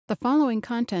The following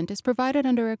content is provided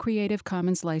under a Creative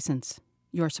Commons license.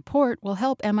 Your support will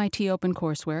help MIT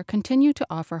OpenCourseware continue to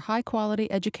offer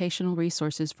high-quality educational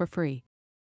resources for free.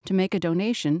 To make a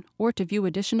donation or to view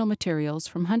additional materials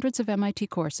from hundreds of MIT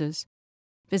courses,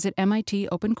 visit MIT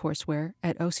OpenCourseware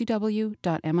at ocw.mit.edu.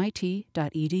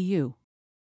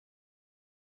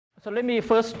 So let me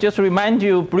first just remind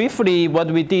you briefly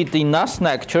what we did in last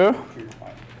lecture,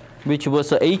 which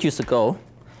was ages ago.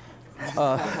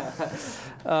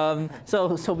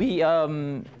 So we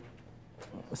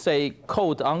say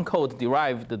code uncode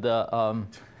derived the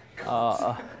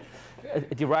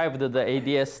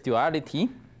AdS duality,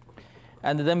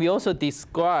 and then we also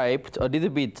described a little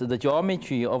bit the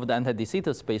geometry of the anti-de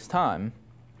Sitter spacetime.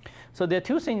 So there are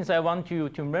two things I want you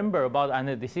to remember about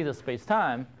anti-de Sitter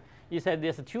spacetime. Is that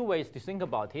there's two ways to think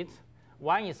about it.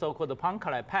 One is so-called the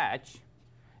Poincare patch.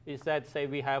 Is that, say,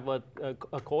 we have a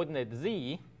coordinate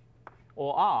z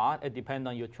or r, it depends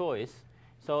on your choice.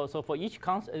 So for each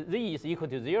constant, z is equal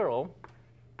to 0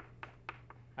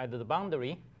 at the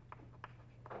boundary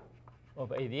of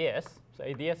AdS. So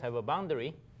AdS have a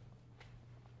boundary.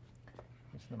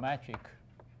 It's the metric.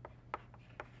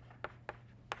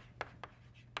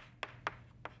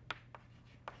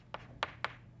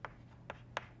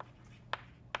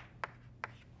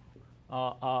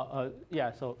 R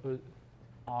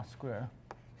square.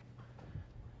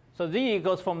 So z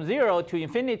goes from 0 to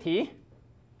infinity,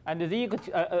 and z equal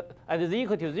to, at z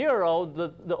equal to 0,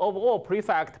 the overall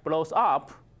prefect blows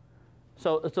up.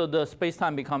 So the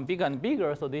spacetime becomes bigger and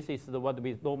bigger. So this is what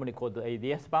we normally call the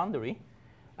AdS boundary.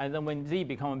 And then when z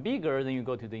becomes bigger, then you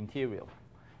go to the interior.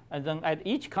 And then at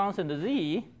each constant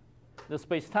z, the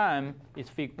spacetime is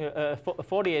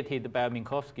foliated by a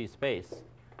Minkowski space,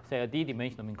 say a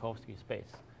d-dimensional Minkowski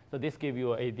space. So this gives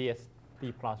you an AdS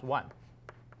d plus 1.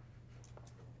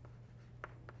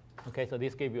 Okay, so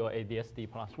this gives you an AdS d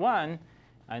plus 1.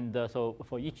 And so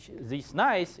for each z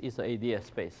slice is an AdS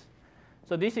space.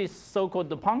 So this is so-called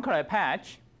the Poincare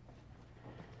patch.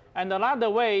 And another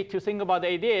way to think about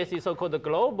AdS is so-called the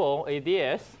global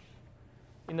AdS.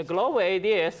 In the global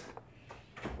AdS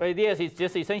is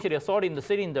just essentially a solid in the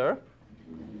cylinder.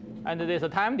 And there's a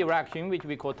time direction, which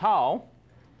we call tau.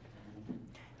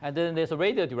 And then there's a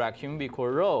radial direction we call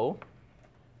rho.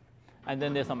 And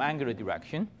then there's some angular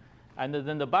direction. And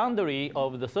then the boundary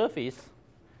of the surface,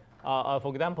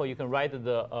 for example, you can write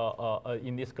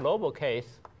in this global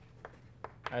case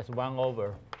as 1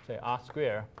 over, say, r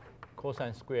square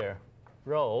cosine square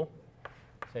rho,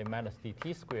 say, minus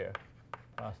dt square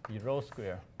plus d rho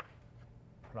square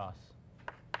plus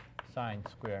sine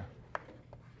square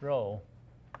rho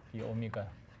d omega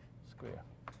square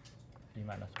d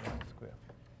minus 1 square.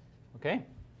 Okay?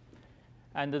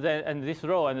 And this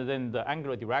rho, and then the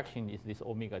angular direction is this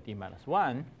omega d minus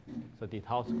 1, so d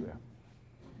tau square.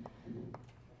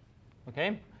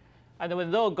 Okay? And when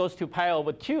rho goes to pi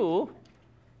over 2,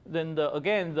 then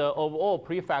again the overall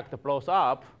prefect blows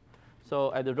up.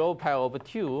 So at the rho pi over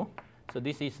 2, so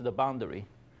this is the boundary.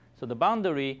 So the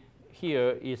boundary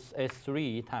here is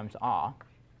S3 times r.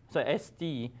 So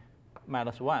SD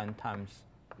minus 1 times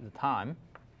the time.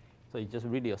 So it's just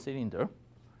really a cylinder.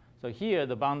 So here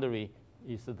the boundary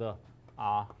is the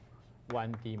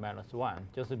R1d minus 1,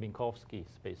 just a Minkowski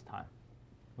spacetime.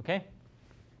 Okay?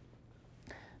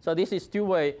 So this is two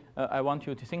ways I want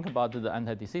you to think about the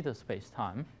anti-de Sitter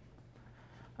spacetime.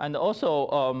 And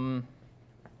also,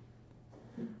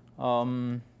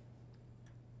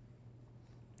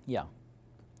 yeah.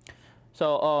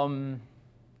 So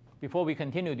before we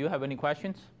continue, do you have any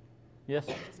questions? Yes?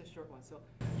 Just a short one. So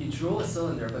you draw a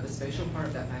cylinder, but the spatial part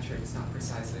of that metric is not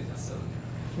precisely a cylinder.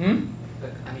 Hmm?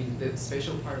 But, I mean, the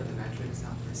spatial part of the metric is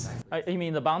not precisely. You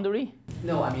mean the boundary?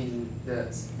 No, I mean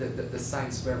the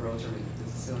sine square rotary,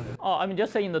 the cylinder. Oh, I'm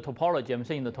just saying the topology. I'm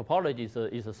saying the topology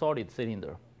is a solid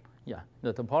cylinder. Yeah,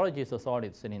 the topology is a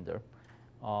solid cylinder.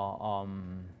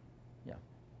 Yeah.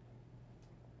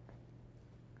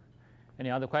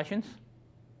 Any other questions?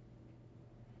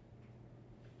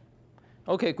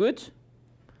 Okay, good.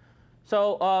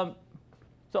 So,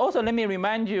 so also let me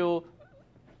remind you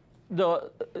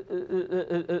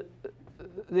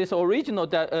this original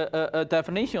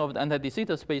definition of the anti-de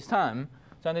Sitter spacetime.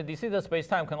 So anti-de Sitter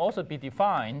spacetime can also be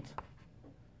defined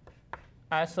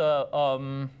as a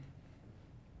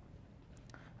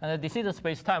anti-de Sitter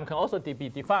spacetime can also be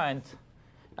defined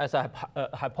as a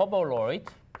hyperboloid.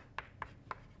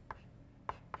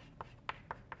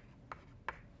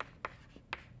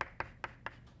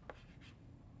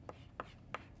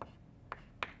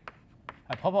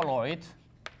 Hyperboloid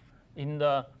in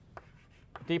the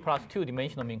d plus 2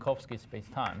 dimensional Minkowski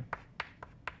spacetime.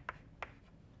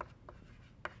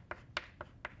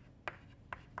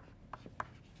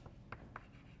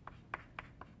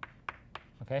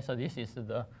 Okay, so this is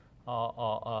the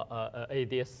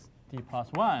AdS d plus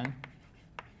 1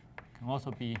 can also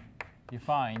be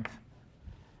defined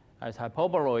as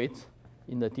hyperboloid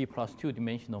in the d plus 2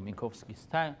 dimensional Minkowski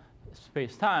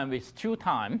space-time with 2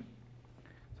 time.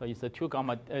 So it's a 2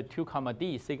 comma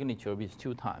d signature with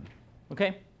 2 time.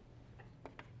 Okay.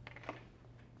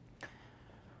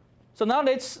 So now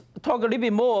let's talk a little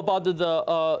bit more about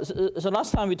so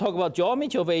last time we talked about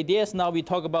geometry of AdS. Now we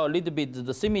talk about a little bit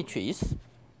the symmetries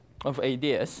of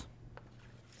AdS.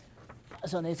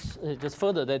 So let's just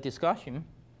further that discussion.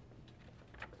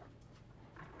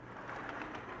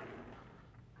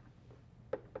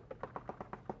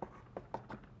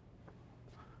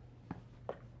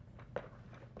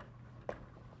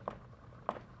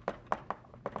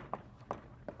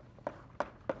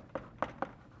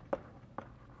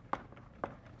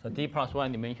 So d plus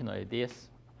 1 dimensional AdS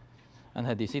and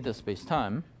had de Sitter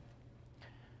space-time.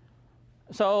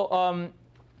 So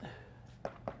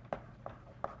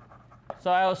so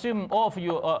I assume all of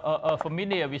you are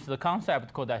familiar with the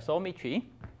concept called isometry.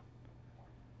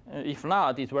 If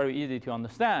not, it's very easy to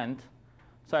understand.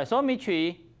 So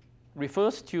isometry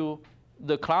refers to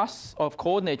the class of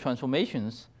coordinate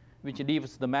transformations which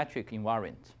leaves the metric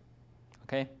invariant.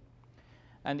 Okay.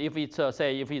 And if it's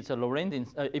if it's a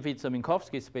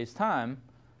Minkowski space-time,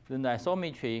 then the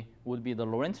isometry would be the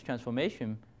Lorentz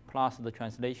transformation plus the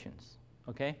translations.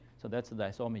 Okay, so that's the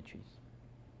isometries.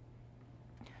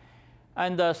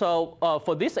 And so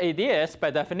for this AdS,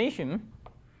 by definition,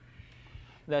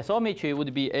 the isometry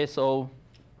would be SO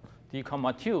d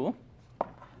comma 2,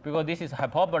 because this is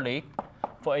hyperbolic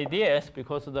for AdS,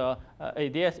 because the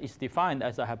AdS is defined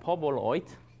as a hyperboloid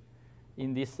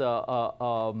in this d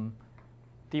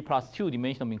plus 2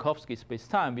 dimensional Minkowski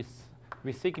space-time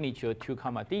with signature 2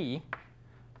 comma d,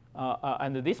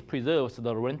 and this preserves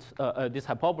the Lorentz. This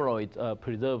hyperboloid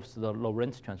preserves the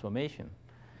Lorentz transformation.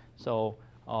 So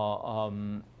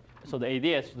so the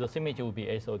AdS, the symmetry will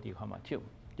be SO d comma 2,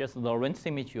 just the Lorentz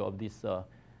symmetry of this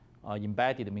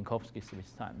embedded Minkowski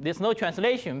space-time. There's no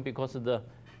translation because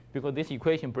this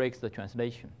equation breaks the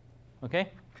translation.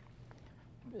 Okay,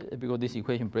 because this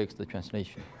equation breaks the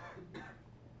translation.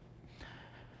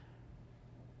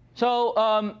 So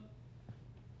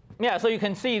yeah, so you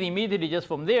can see it immediately just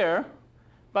from there.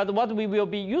 But what will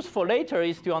be useful later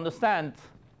is to understand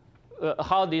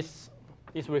how this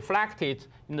is reflected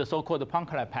in the so-called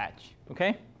Poincare patch.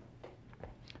 Okay.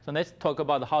 So let's talk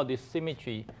about how this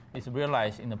symmetry is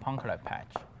realized in the Poincare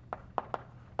patch.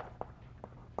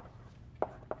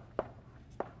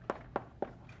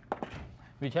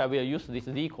 Which I will use these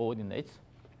z coordinates.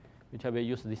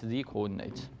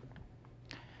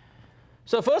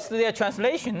 So first, there are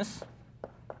translations,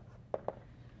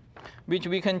 which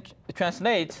we can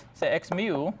translate, say, x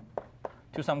mu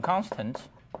to some constant.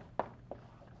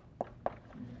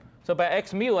 So by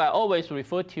x mu, I always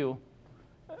refer to,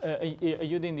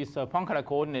 using these Poincare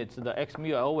coordinates, the x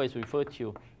mu, I always refer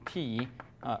to t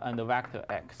and the vector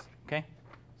x. Okay,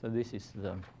 so this is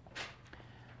the.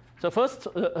 So first,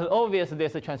 obviously,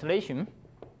 there's a translation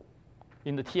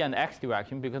in the t and x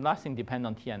direction because nothing depends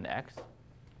on t and x.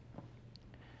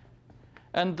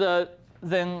 And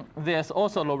then there's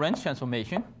also Lorentz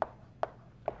transformation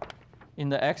in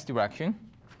the x direction.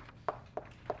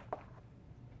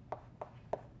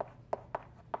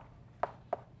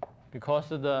 Because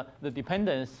the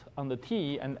dependence on the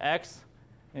t and x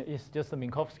is just a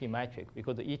Minkowski metric,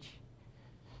 because each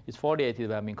is foliated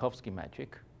by a Minkowski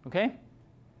metric. Okay?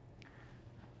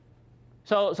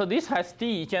 So this has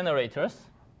d generators.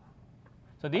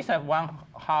 So these have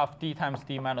 1/2 d times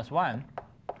d minus 1.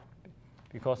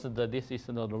 Because this is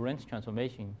the Lorentz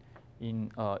transformation in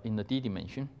the d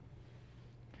dimension.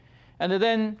 And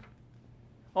then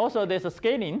also there's a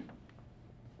scaling.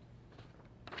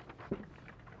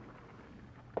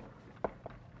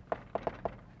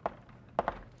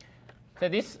 So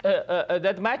this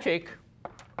that metric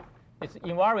is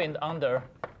invariant under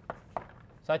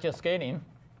such a scaling.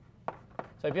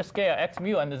 So if you scale x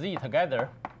mu and z together,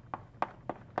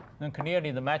 then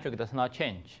clearly the metric does not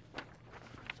change.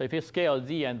 So if you scale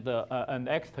z and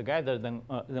x together, then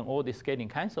all this scaling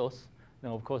cancels.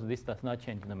 Then of course this does not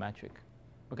change the metric.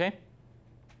 Okay.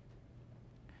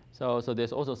 So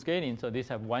there's also scaling. So these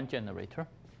have one generator.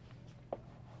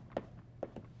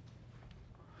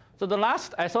 So the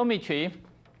last isometry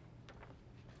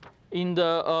in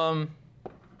the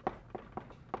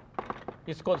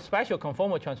is called spatial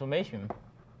conformal transformation.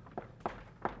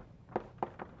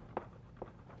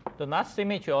 The last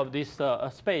symmetry of this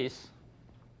space,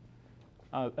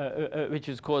 which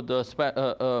is called the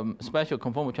spatial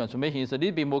conformal transformation, is a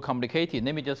little bit more complicated.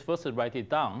 Let me just first write it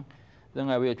down. then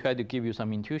I will try to give you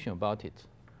some intuition about it.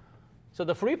 So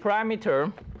the free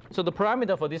parameter, so the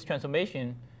parameter for this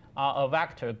transformation are a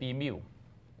vector b mu.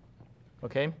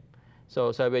 Okay,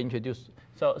 so I will introduce.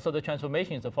 So the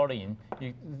transformation is the following: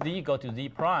 z equal to z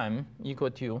prime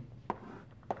equal to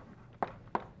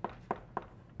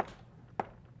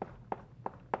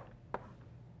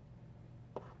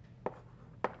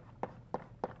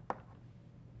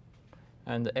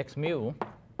and x mu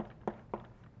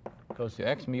goes to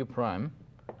x mu prime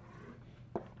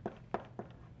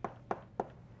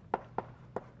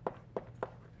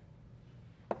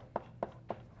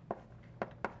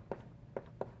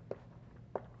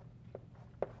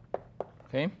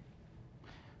okay.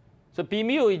 So b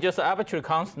mu is just an arbitrary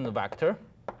constant vector,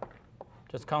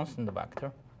 just constant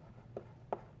vector.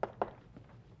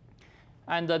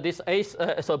 And this a,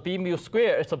 so b mu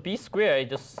square, so b square is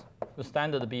just the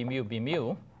standard b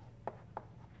mu.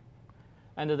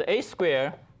 And the a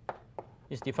square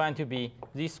is defined to be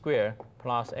z square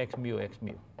plus x mu.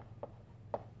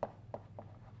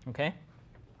 Okay?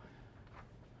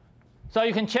 So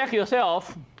you can check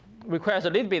yourself, requires a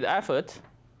little bit of effort.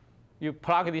 You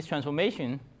plug this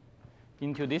transformation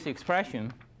into this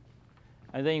expression,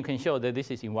 and then you can show that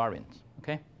this is invariant.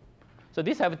 Okay? So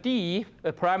these have d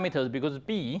parameters because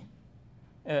b.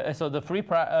 So the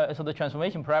so the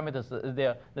transformation parameters,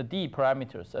 they're the d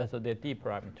parameters. So they're d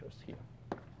parameters here.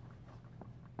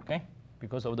 Okay,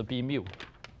 because of the b mu.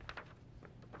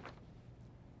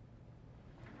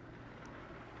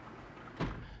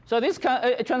 So this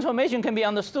transformation can be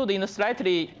understood in a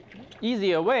slightly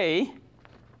easier way,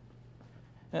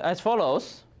 as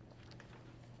follows.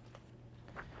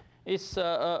 It's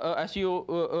as you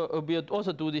will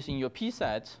also do this in your p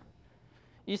set,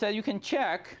 is that you can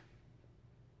check.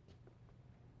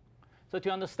 So to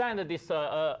understand this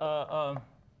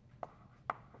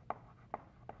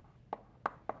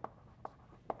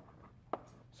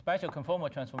spatial conformal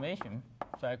transformation,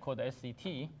 so I call it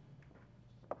SCT.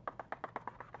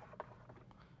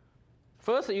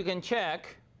 First, you can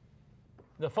check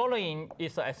the following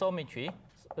is isometry,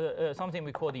 something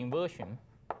we call the inversion.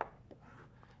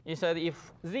 Is that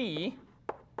if z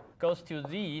goes to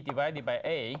z divided by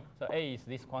a, so a is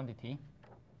this quantity,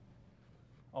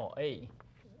 or a.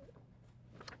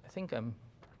 I think I'm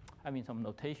having some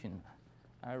notation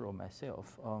error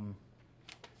myself.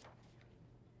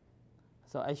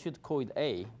 So I should call it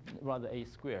a rather a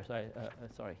square. So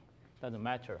sorry, doesn't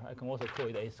matter. I can also call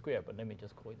it a square, but let me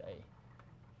just call it a.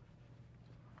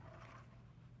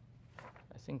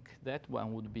 I think that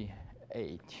one would be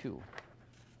a2.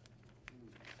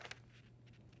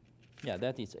 Yeah,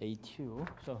 that is a2.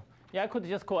 So yeah, I could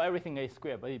just call everything a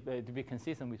square, but to be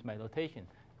consistent with my notation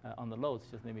on the loads,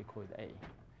 just let me call it a.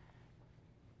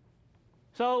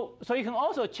 So you can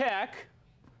also check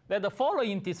that the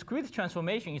following discrete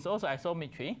transformation is also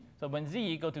isometry. So when z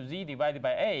equal to z divided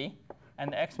by a,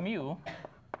 and x mu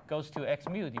goes to x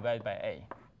mu divided by a.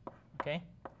 Okay?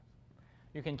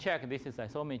 You can check this is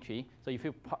isometry. So if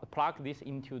you plug this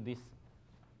into this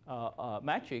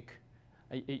metric,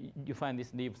 you find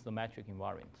this leaves the metric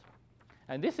invariant.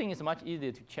 And this thing is much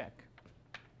easier to check.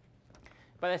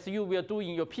 But as you will do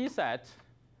in your p set,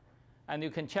 and you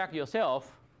can check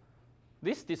yourself,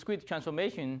 this discrete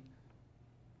transformation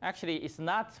actually is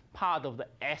not part of the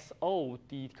SO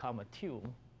d comma 2.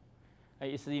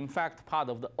 It's in fact part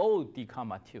of the O d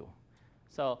comma 2.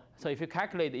 So if you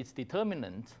calculate its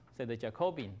determinant, say the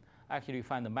Jacobian, actually you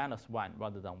find the -1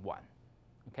 rather than 1.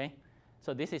 Okay?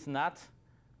 So this is not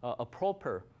a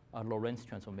proper Lorentz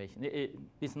transformation.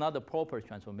 It's not a proper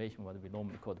transformation, what we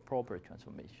normally call the proper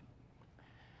transformation.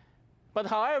 But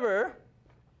however,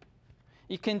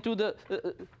 you can do the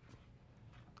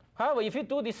however, if you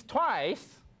do this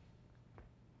twice,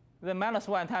 then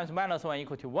 -1 times -1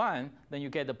 equal to 1, then you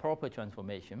get the proper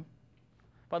transformation.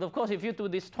 But of course, if you do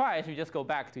this twice, you just go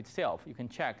back to itself. You can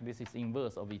check this is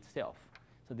inverse of itself.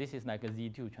 So this is like a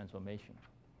Z2 transformation.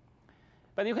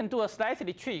 But you can do a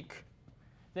slightly trick.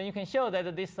 Then you can show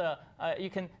that this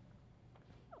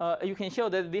you can show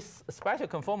that this spatial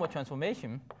conformal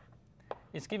transformation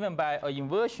is given by an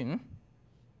inversion.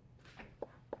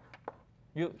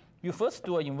 You first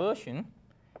do an inversion,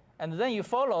 and then you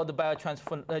followed by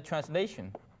a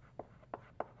translation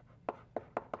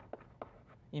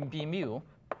in B mu,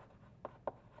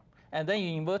 and then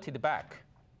you invert it back.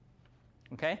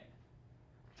 Okay?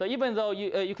 So even though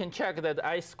you can check that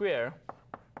I square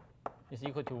is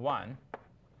equal to 1,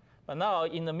 but now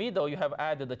in the middle you have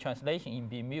added the translation in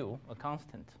B mu, a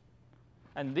constant.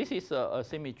 And this is a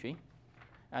symmetry.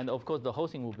 And of course, the whole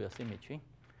thing will be a symmetry.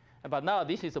 But now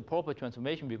this is a proper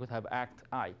transformation because I have act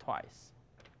I twice.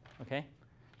 Okay?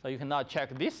 So you can now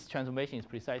check this transformation is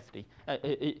precisely,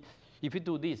 if you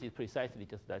do this, it's precisely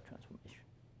just that transformation.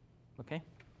 Okay?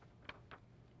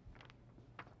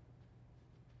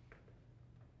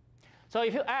 So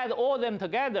if you add all them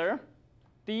together,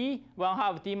 d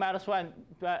 1/2 d minus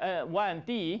 1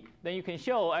 d, then you can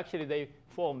show actually they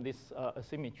form this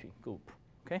symmetry group.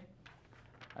 Okay?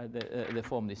 They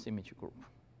form this symmetry group.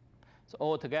 So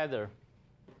all together,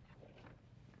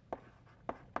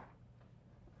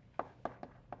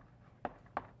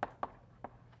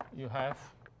 you have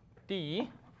d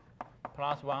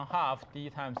plus 1/2 d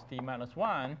times d minus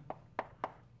 1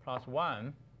 plus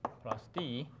 1 plus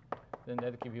d, then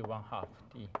that gives you 1/2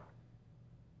 d.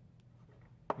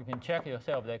 You can check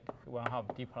yourself that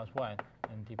 1/2 d plus 1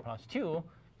 and d plus 2,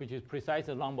 which is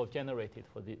precisely the number generated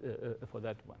for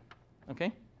that one.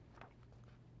 Okay?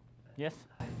 Yes?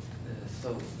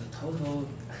 So the total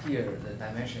here, the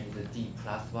dimension is d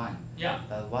plus 1. Yeah.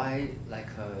 But why, like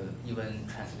even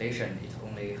translation, it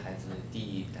only has a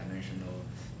d-dimensional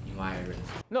invariant?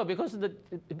 No, because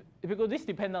this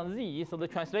depends on z, so the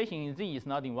translation in z is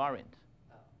not invariant.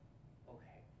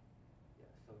 Okay. Yeah,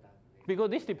 so that's Because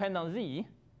this depends on z.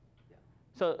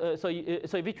 Yeah. So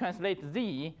if you translate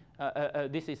z,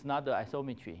 this is not the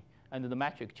isometry, and the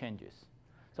metric changes.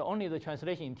 So only the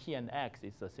translation in t and x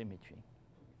is the symmetry.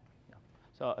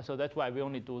 Yeah. So that's why we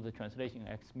only do the translation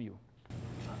x mu.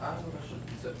 I have a question.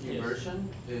 The inversion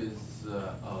is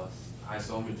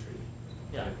isometry.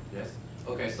 Yeah. Yes.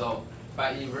 Okay. So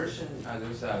by inversion, as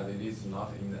you said, it is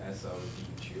not in the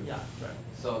SOD2. Yeah. Right.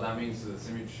 So that means the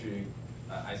symmetry,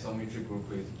 isometry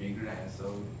group is bigger than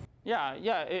SO. Yeah.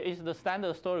 Yeah. It's the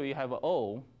standard story. You have a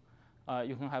O.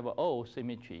 You can have a O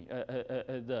symmetry.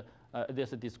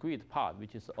 There's a discrete part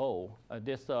which is O.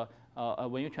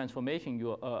 When you transformation,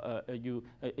 you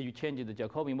change the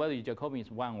Jacobian, whether your Jacobian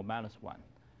is 1 or minus 1.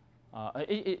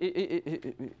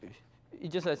 It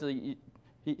just has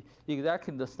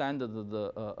exactly the standard of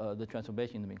the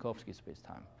transformation in the Minkowski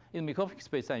spacetime. In Minkowski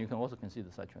spacetime, you can also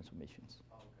consider such transformations.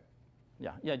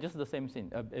 Okay. Yeah, just the same thing,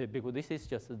 because this is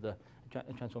just the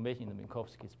transformation in the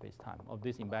Minkowski spacetime of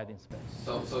this embedding space.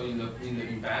 So in the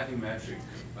embedding metric,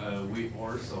 we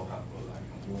also have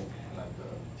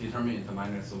determinant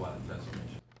minus 1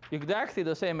 transformation. Exactly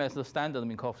the same as the standard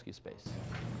Minkowski space.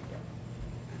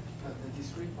 The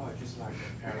discrete part just like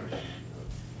a parallel.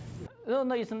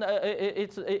 No,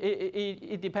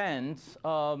 it depends.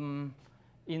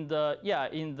 In the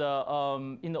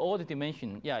order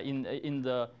dimension, in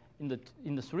the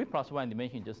 3 plus 1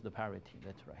 dimension, just the parity.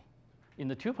 That's right. In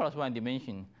the 2 plus 1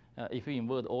 dimension, if you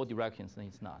invert all directions, then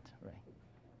it's not right.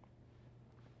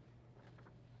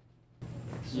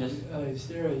 So Yes. Is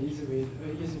there an easy way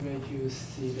to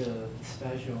see the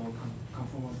spatial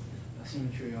conformal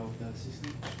symmetry of the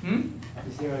system?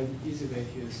 Is there an easy way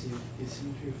to see the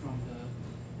symmetry from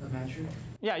the metric?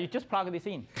 Yeah, you just plug this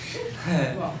in.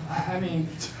 Well, I mean,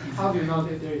 how do you know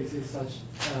that there is such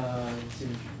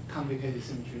symmetry, complicated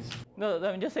symmetries? No,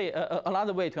 let me just say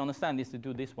another way to understand is to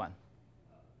do this one.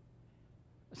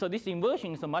 So this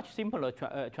inversion is a much simpler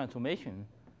transformation,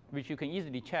 which you can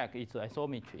easily check its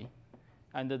isometry,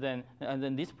 and then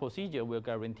this procedure will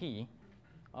guarantee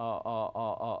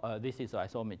this is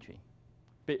isometry,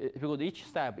 because each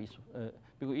step is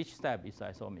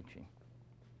isometry.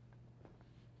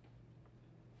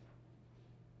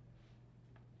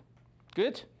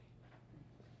 Good.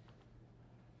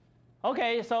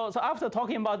 Okay, so after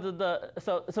talking about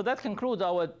so that concludes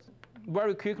our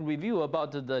very quick review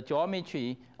about the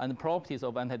geometry and properties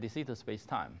of anti-de Sitter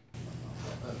space-time.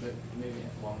 Maybe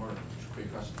one more quick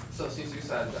question. So since you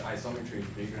said the isometry is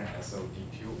bigger than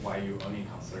SOD2, why you only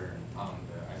concern on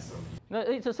the SOD? No,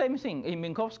 it's the same thing. In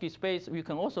Minkowski space, we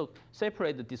can also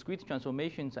separate the discrete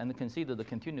transformations and consider the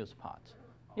continuous part.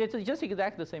 Yeah, it's just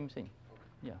exactly the same thing.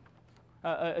 Yeah.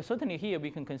 Certainly here we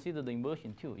can consider the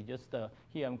inversion too. It's just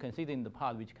here I'm considering the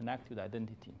part which connect to the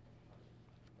identity.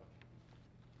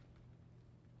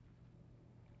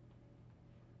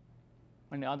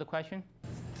 Any other question?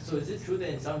 So is it true that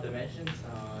in some dimensions,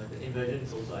 the inversion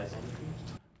is also isometry?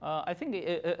 I think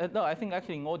no. I think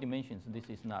actually in all dimensions this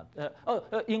is not.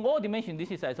 In all dimensions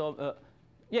this is yeah.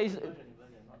 It's,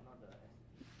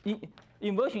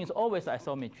 inversion is always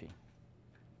isometry.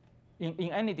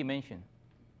 In any dimension.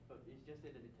 But it's just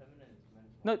that the determinant is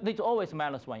 -1. No, it's always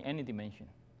 -1 in any dimension.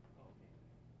 Oh, okay.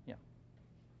 Yeah.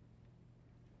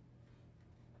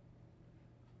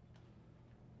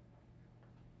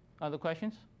 Other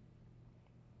questions?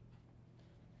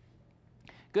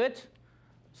 Good.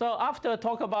 So after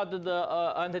talk about the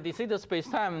anti-de Sitter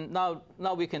space-time, now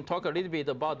we can talk a little bit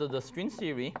about the string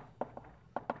theory.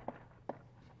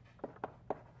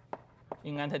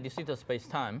 in anti-de Sitter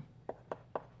space-time.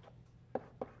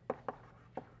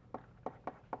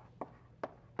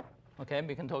 Okay,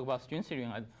 we can talk about string theory.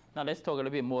 Now let's talk a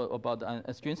little bit more about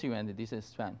string theory and this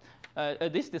span.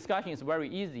 This discussion is very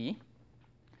easy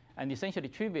and essentially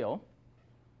trivial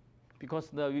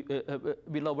because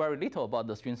we know very little about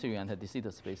the string theory and the de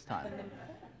Sitter space-time.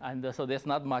 And so there's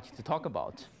not much to talk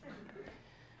about.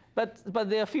 But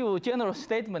there are a few general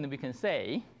statements we can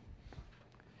say.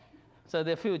 So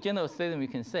there are a few general statements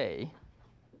we can say.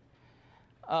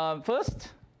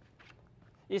 First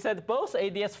is that both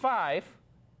AdS5,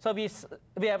 so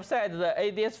we have said that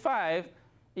AdS5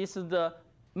 is the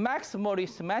maximally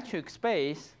symmetric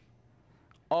space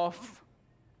of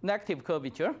negative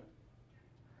curvature.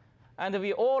 And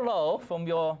we all know from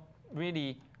your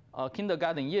really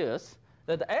kindergarten years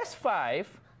that S5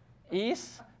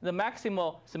 is the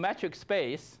maximal symmetric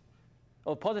space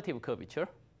of positive curvature.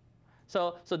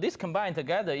 So this combined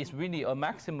together is really a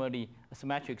maximally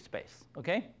symmetric space.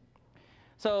 Okay?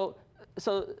 So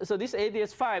this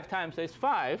AdS5 times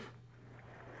S5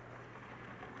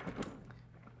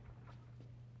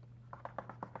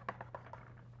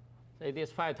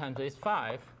 AdS5 times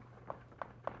S5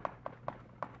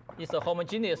 is a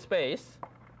homogeneous space.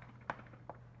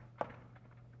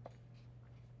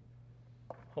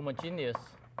 Homogeneous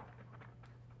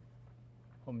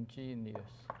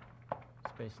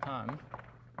space-time,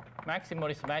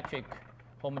 maximally symmetric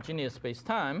homogeneous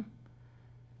space-time.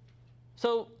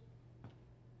 So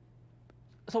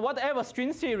whatever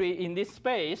string theory in this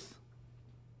space,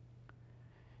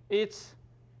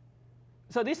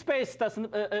 so this space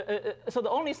doesn't. So the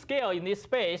only scale in this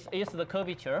space is the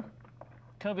curvature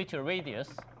radius,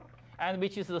 and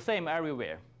which is the same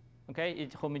everywhere. Okay,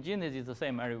 it's homogeneous is the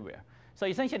same everywhere. So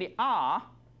essentially R.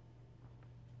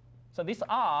 So this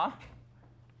R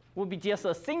would be just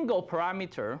a single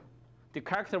parameter to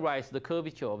characterize the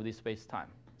curvature of this space-time.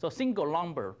 So single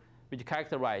number which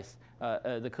characterize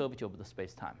the curvature of the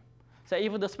space-time. So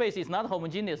if the space is not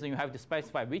homogeneous, then you have to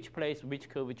specify which place, which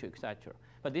curvature, etc.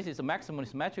 But this is a maximally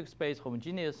symmetric space,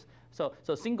 homogeneous. So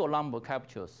single number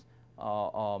captures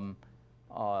the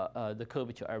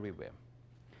curvature everywhere.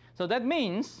 So that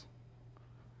means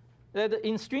that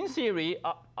in string theory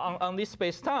on this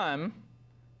space-time,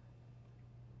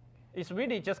 it's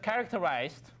really just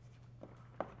characterized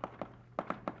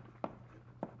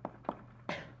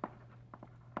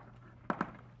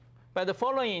by the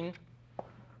following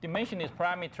dimensionless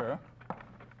parameter.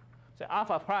 So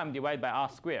alpha prime divided by r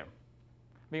squared.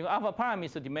 Because alpha prime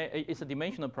is a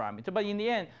dimensional parameter, but in the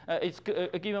end, it's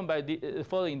given by the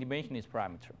following dimensionless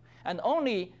parameter. And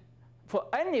only for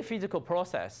any physical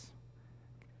process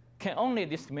can only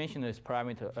this dimensionless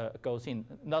parameter goes in,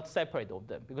 not separate of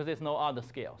them, because there's no other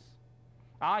scales.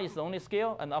 R is the only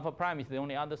scale, and alpha prime is the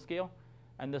only other scale.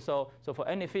 And so for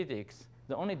any physics,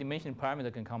 the only dimensional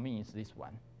parameter can come in is this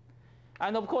one.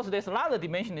 And of course, there's another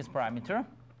dimensionless parameter.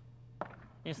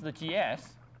 It's the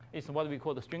GS. It's what we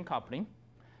call the string coupling.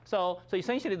 So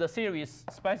essentially, the theory is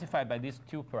specified by these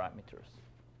two parameters.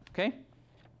 Okay?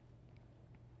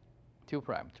 Two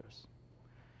parameters.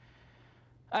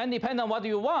 And depending on what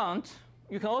you want,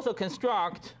 you can also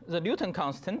construct the Newton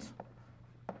constant.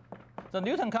 The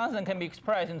Newton constant can be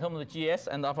expressed in terms of GS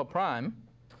and alpha prime.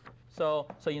 So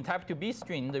in type 2B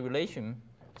string, the relation,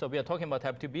 so we are talking about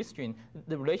type 2B string,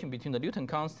 the relation between the Newton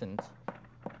constant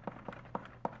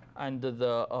and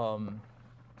the,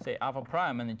 say, alpha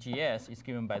prime and the GS is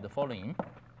given by the following.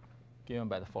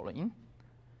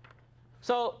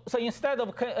 So instead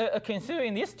of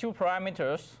considering these two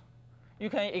parameters, you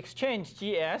can exchange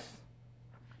GS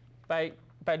by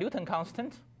Newton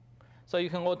constant. So you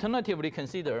can alternatively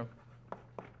consider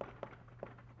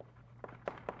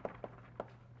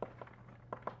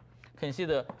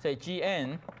say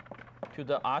Gn to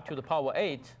the r to the power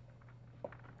 8,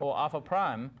 or alpha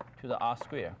prime to the r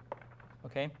squared,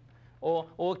 okay? Or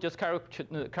just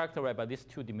characterized by these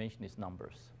two dimensionless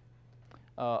numbers.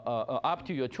 Up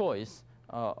to your choice.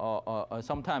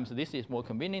 Sometimes this is more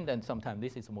convenient, and sometimes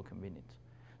this is more convenient.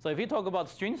 So if you talk about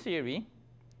string theory,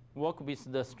 work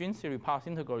with the string theory path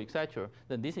integral, etc.,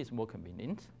 then this is more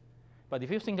convenient. But if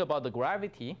you think about the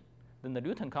gravity, then the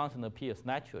Newton constant appears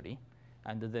naturally,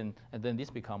 and then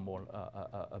this becomes more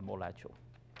natural.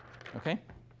 Okay.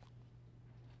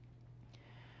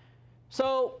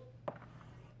 So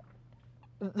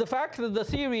the fact that the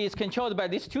theory is controlled by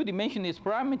these two dimensionless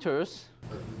parameters.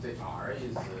 But the R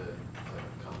is the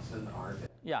constant R.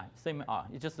 Yeah, same R.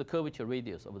 It's just the curvature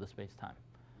radius of the space-time.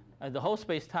 And the whole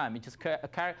space-time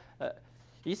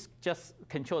is just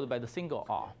controlled by the single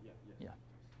R.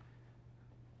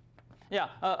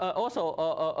 Also,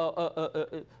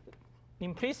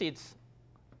 implicit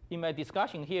in my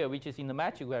discussion here, which is in the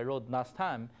metric I wrote last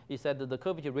time, is that the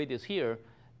curvature radius here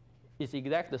is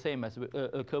exactly the same as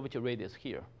a curvature radius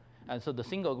here. And so the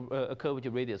single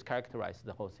curvature radius characterizes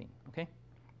the whole thing. Okay?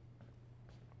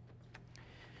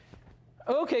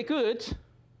 Okay, good.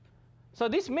 So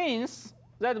this means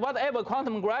that whatever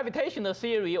quantum gravitational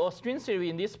theory or string theory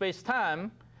in this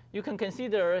space-time, you can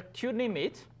consider two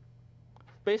limits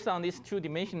based on this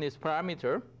two-dimensionless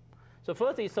parameter. So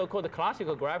first is so-called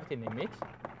classical gravity limit.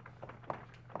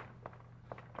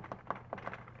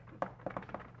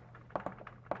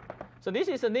 So this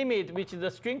is a limit which the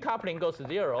string coupling goes to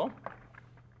 0.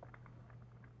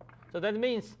 So that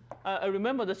means,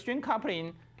 remember the string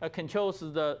coupling controls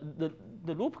the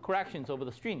loop corrections over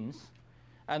the strings.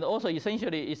 And also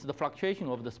essentially it's the fluctuation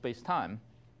of the space-time.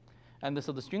 And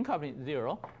so the string coupling is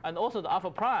 0. And also the alpha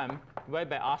prime divided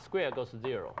by r squared goes to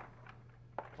 0.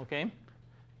 Okay?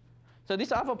 So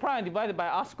this alpha prime divided by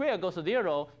r squared goes to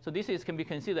 0. So this can be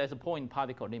considered as a point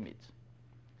particle limit.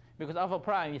 Because alpha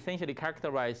prime essentially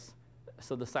characterizes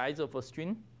the size of a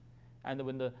string. And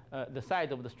when the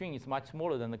size of the string is much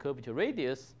smaller than the curvature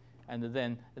radius, and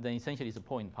then essentially it's a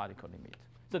point particle limit.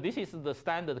 So this is the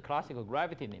standard classical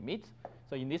gravity limit.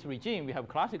 So in this regime, we have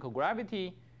classical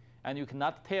gravity, and you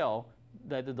cannot tell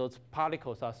that those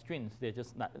particles are strings. They're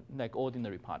just like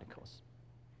ordinary particles.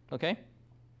 Okay?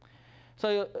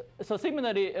 So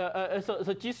similarly,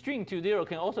 so G string to 0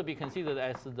 can also be considered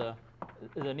as the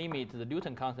limit, the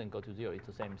Newton constant go to 0. It's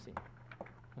the same thing.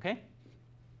 Okay?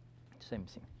 Same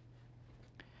thing.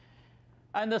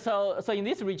 And so in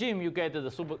this regime, you get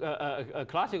the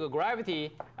classical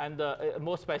gravity, and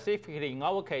more specifically, in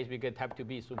our case, we get type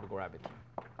 2b supergravity,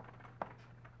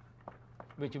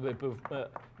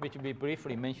 which we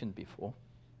briefly mentioned before.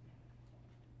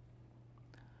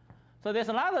 So there's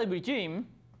another regime.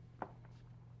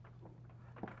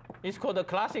 It's called the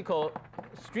classical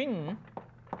string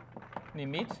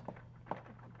limit.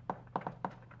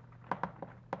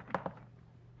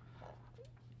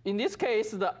 In this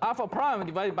case, the alpha prime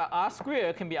divided by r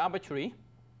squared can be arbitrary.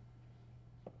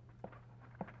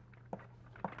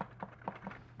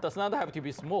 Does not have to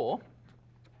be small.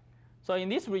 So in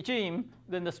this regime,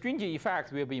 then the stringy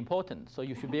effect will be important. So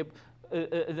you should be able,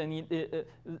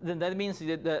 then that means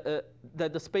that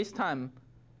the space-time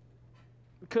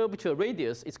curvature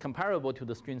radius is comparable to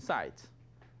the string size.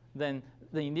 Then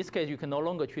in this case, you can no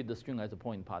longer treat the string as a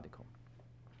point particle.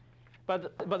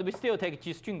 But we still take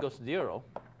G string goes to 0.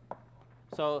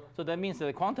 So that means that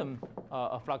the quantum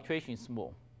fluctuation is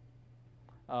small.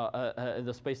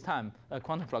 The space-time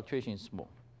quantum fluctuation is small.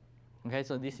 Okay,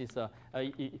 so this is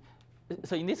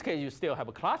so in this case you still have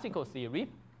a classical theory,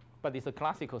 but it's a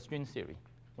classical string theory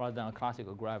rather than a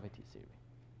classical gravity theory.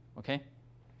 Okay.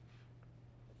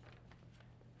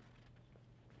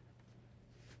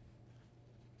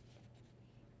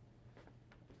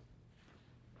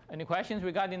 Any questions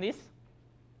regarding this?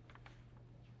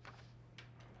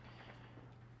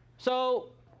 So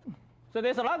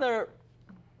there's another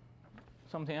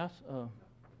something else.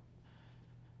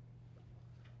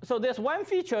 So there's one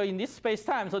feature in this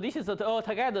space-time. So this is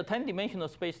altogether 10-dimensional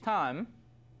space-time.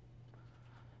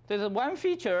 There's one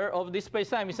feature of this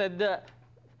space-time is that the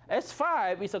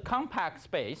S5 is a compact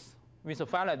space with a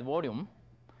finite volume,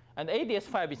 and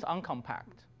AdS5 is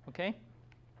uncompact. Okay.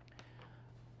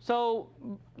 So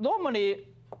normally,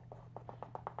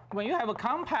 when you have a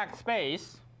compact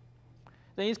space,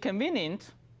 then it's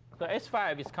convenient. The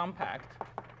S5 is compact.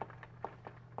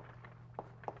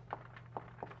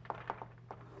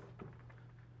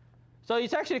 So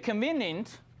it's actually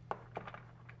convenient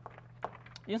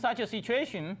in such a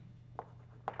situation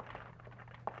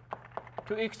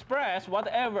to express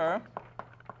whatever,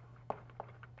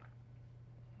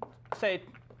 say,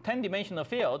 10-dimensional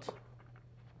fields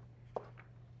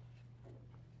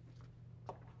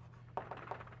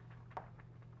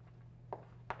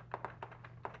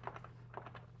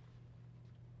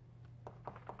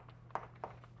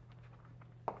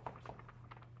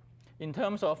in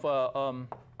terms of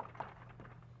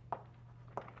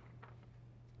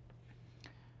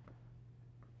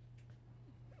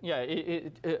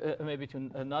maybe to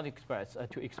not express,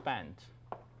 to expand.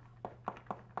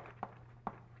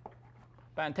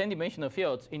 But 10-dimensional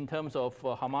fields in terms of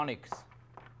harmonics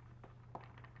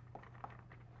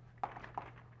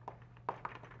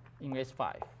in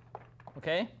S5,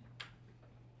 okay?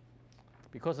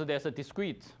 Because there's a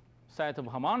discrete set of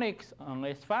harmonics on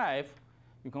S5,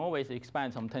 you can always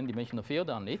expand some 10-dimensional field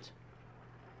on it.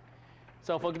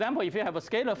 So for example, if you have a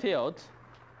scalar field,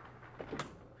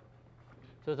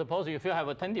 so suppose if you have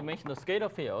a 10-dimensional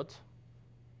scalar field,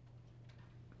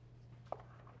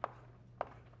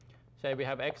 say we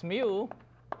have x mu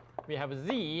we have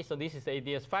Z, so this is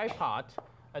AdS 5 part,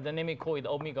 and then let me call it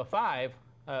omega 5,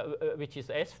 which is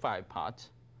S5 part.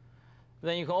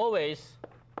 Then you can always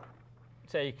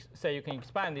say you can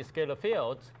expand the scalar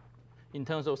field in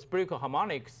terms of spherical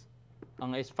harmonics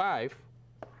on S5.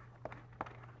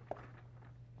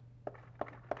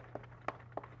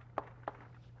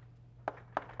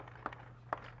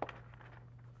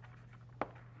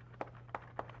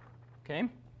 Okay.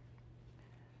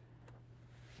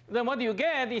 Then what you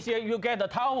get is you get a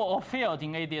tower of field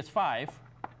in AdS 5.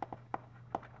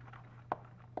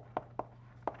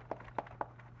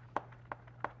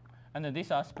 And then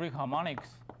these are spherical harmonics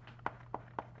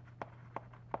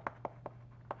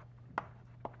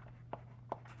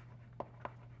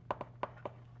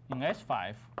in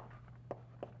S5.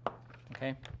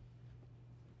 Okay.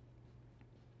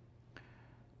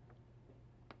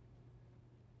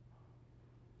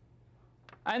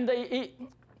 And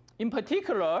in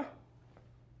particular,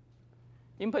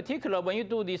 when you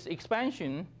do this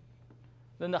expansion,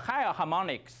 then the higher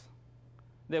harmonics,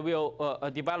 they will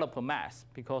develop a mass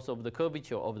because of the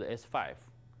curvature of the S5.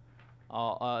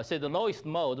 Say the lowest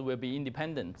mode will be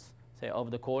independent, say,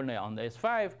 of the coordinate on the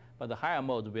S5, but the higher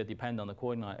mode will depend on the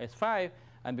coordinate on S5.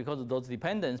 And because of those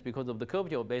dependence, because of the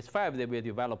curvature of the S5, they will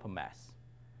develop a mass.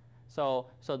 So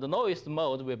the lowest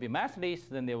mode will be massless,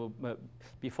 then they will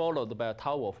be followed by a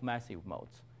tower of massive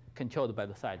modes, controlled by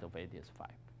the size of AdS 5.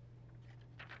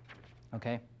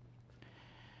 Okay?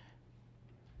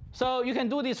 So you can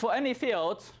do this for any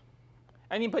field,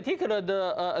 and in particular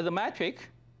the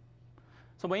metric.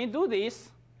 So when you do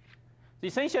this,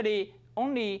 essentially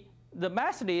only the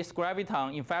massless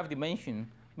graviton in 5 dimensions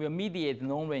will mediate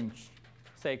long-range,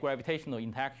 say, gravitational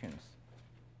interactions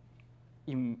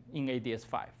in AdS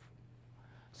 5.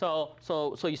 So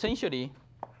essentially,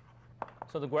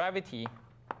 so the gravity,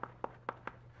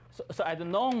 so at the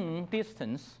long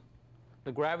distance,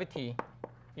 the gravity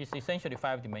is essentially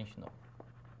 5-dimensional.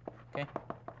 Okay.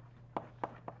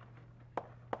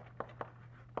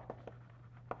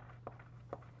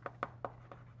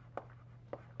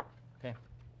 Okay.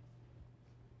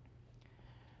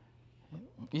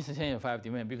 It's essentially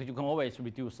 5-dimensional because you can always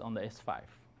reduce on the S5.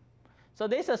 So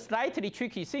there's a slightly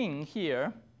tricky thing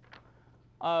here.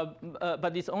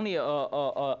 But it's only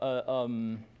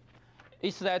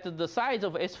it's that the size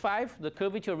of S5, the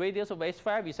curvature radius of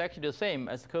S5 is actually the same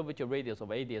as the curvature radius of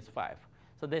AdS 5.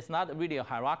 So there's not really a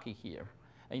hierarchy here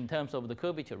in terms of the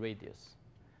curvature radius.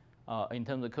 But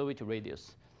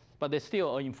there's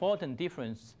still an important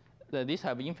difference that these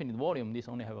have infinite volume, these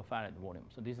only have a finite volume.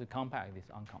 So this is compact, this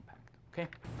is uncompact. Okay?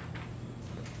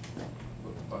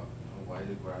 But why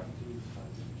the gravity?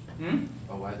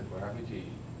 But why the gravity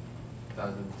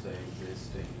doesn't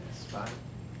exist in S5?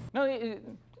 No,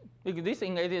 this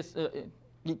in AdS,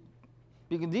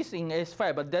 this in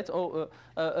S5, but that's all.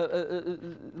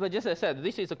 But just as I said,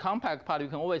 this is a compact part. You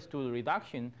can always do the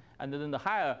reduction, and then the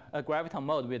higher graviton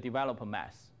mode will develop a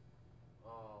mass. Oh,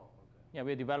 okay. Yeah,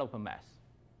 will develop a mass.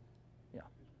 Yeah,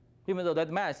 even though that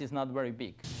mass is not very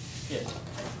big. Yes.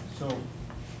 So,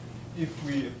 if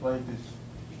we apply this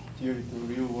theory to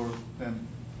real world, then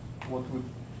what would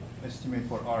estimate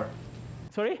for R?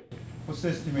 Sorry? What's the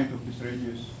estimate of this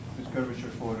radius, this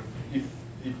curvature for if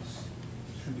it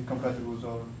should be compatible with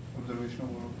our observational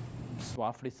world? It's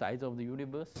roughly size of the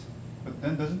universe. But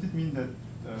then doesn't it mean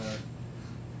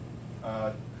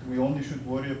that we only should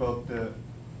worry about the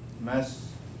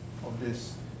mass of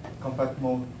this compact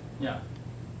mode? Yeah.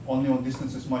 Only on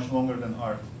distances much longer than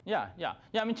R? Yeah.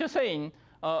 I'm just saying,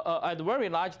 at a very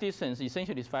large distance,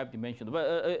 essentially it's 5-dimensional.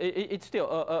 But it's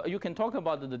still, you can talk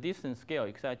about the distance scale,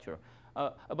 etc.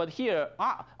 But here,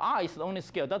 R is the only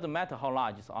scale. Doesn't matter how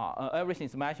large is R. Everything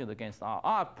is measured against R.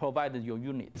 R provided your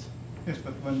units. Yes,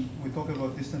 but when we talk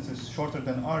about distances shorter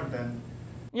than R, then...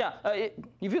 Yeah,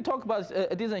 if you talk about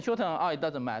a distance shorter than R, it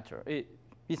doesn't matter.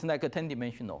 It's like a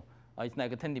 10-dimensional. It's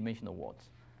like a 10-dimensional world.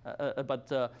 But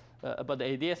the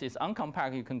AdS is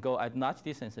uncompact. You can go at large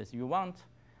distances you want.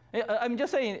 I'm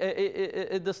just saying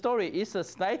the story is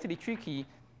slightly tricky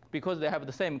because they have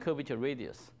the same curvature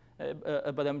radius.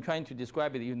 But I'm trying to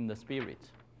describe it in the spirit.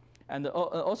 And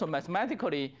also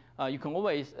mathematically, you can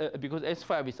always, because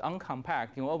S5 is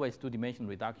uncompact, you can always do dimension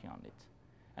reduction on it.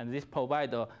 And this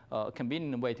provides a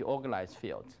convenient way to organize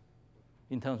fields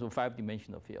in terms of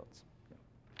 5-dimensional fields.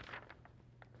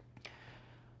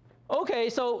 Okay,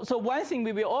 so one thing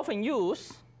we will often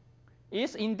use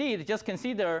is indeed just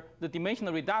consider the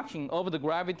dimensional reduction of the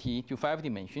gravity to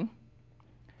 5-dimension.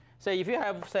 Say if you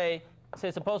have, say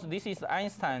suppose this is the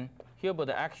Einstein-Hilbert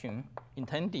action in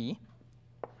 10D.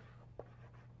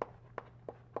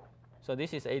 So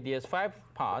this is AdS 5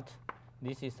 part.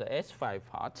 This is the S5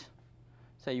 part.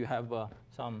 say you have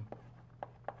some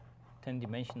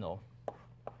 10-dimensional.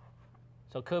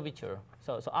 So curvature.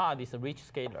 So R is a rich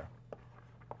scalar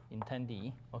in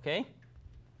 10D. Okay.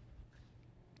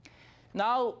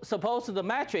 Now suppose the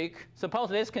metric. Suppose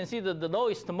let's consider the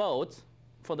lowest modes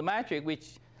for the metric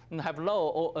which have low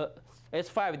or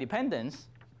S5 dependence,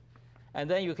 and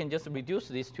then you can just reduce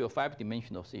this to a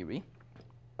 5-dimensional series.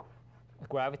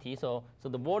 Gravity. So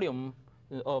the volume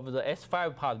of the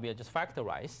S5 part will just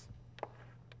factorize.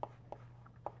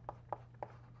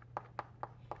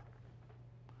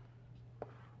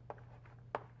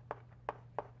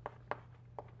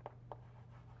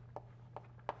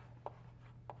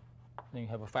 Then you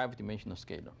have a 5-dimensional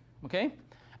scalar. Okay?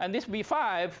 And this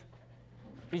V5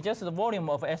 is just the volume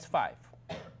of S5.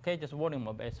 Okay, just volume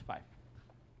of S5.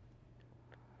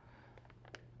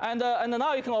 And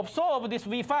now you can absorb this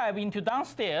V5 into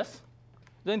downstairs,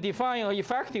 then define an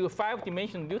effective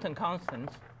 5-dimensional Newton constant.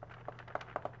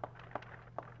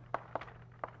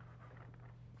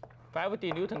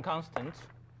 5D Newton constant,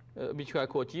 which I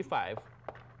call G5,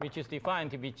 which is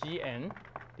defined to be Gn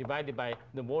divided by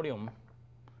the volume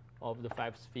of the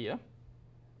 5 sphere.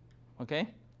 Okay?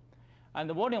 And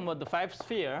the volume of the 5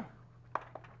 sphere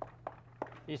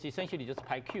is essentially just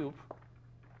pi cube.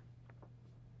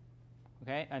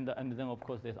 Okay? And then, of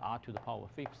course, there's R to the power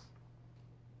 5.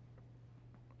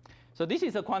 So this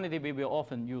is a quantity we will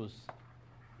often use.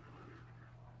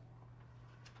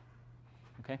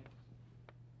 Okay?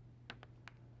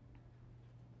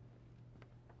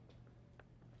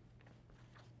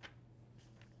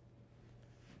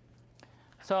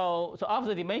 So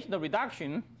after dimensional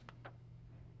reduction,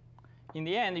 in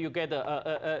the end, you get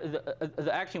the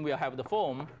action will have the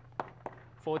form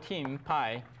 14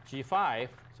 pi G5,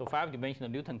 so 5-dimensional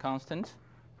Newton constant,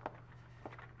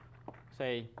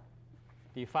 say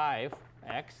d5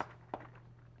 x,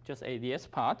 just AdS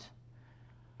part.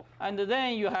 And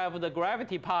then you have the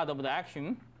gravity part of the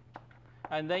action,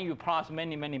 and then you plus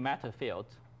many matter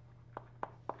fields.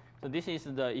 So this is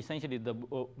essentially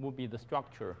would be the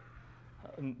structure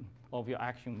of your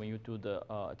action when you do the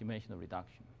dimensional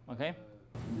reduction. Okay?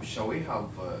 Shall we have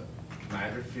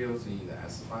matter fields in the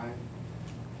S5?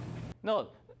 No,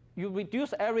 you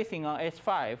reduce everything on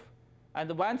S5, and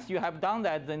once you have done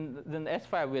that, then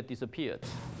S5 will disappear.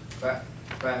 But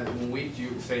when we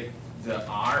do, say, the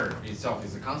R itself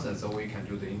is a constant, so we can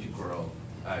do the integral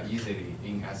easily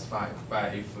in S5.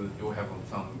 But if you have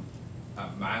some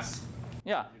mass,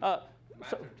 yeah, matter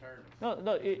terms,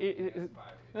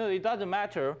 no, it doesn't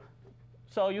matter.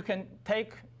 So you can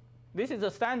take, this is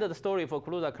a standard story for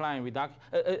Kaluza-Klein reduction.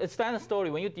 A standard story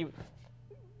when you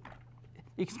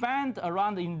expand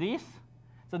around in this,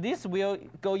 so this will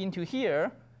go into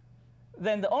here,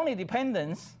 then the only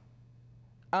dependence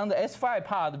on the S5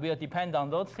 part will depend on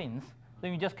those things.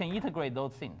 Then you just can integrate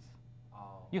those things. Oh.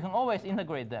 You can always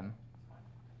integrate them.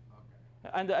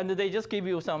 Okay. And they just give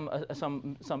you some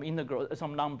integral,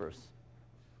 some numbers.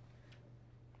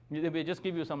 They will just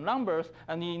give you some numbers,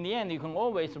 and in the end, you can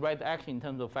always write the action in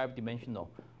terms of 5-dimensional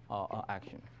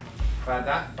action. But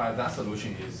that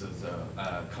solution is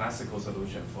the classical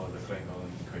solution for the Klein-Golden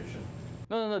equation.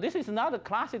 No. This is not a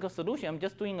classical solution. I'm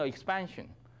just doing an expansion.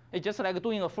 It's just like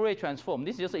doing a Fourier transform.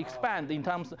 This is just expand in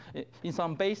terms in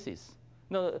some basis.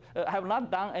 No, I have not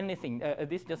done anything.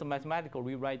 This is just a mathematical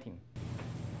rewriting.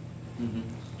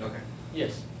 Mm-hmm. Okay.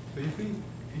 Yes. So if we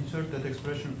insert that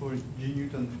expression for G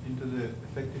Newton into the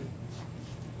effective,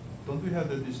 don't we have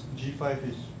that this G5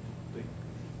 is like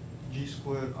G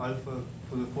squared alpha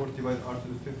to the 4th divided R to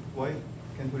the 5th? Why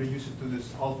can't we reduce it to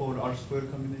this alpha over R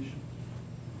squared combination?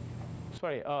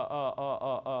 Sorry.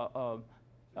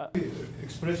 We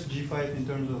express G5 in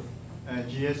terms of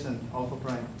GS and alpha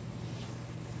prime.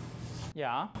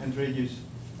 Yeah. And radius.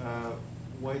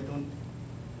 Why don't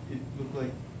it look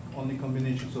like only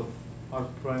combinations of R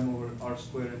prime over R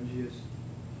squared and GS?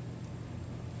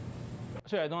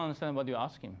 Sorry, I don't understand what you're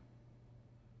asking.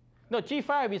 No,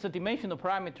 G5 is a dimensional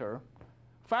parameter.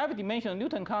 5-dimensional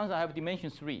Newton constant have dimension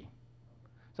 3.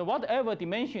 So whatever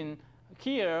dimension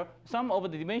here, some of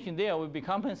the dimension there will be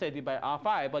compensated by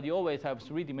R5, but you always have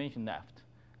 3 dimension left.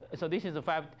 So this is a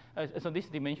so this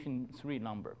dimension 3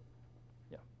 number.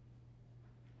 Yeah.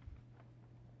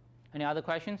 Any other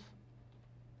questions?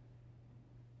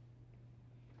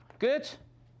 Good.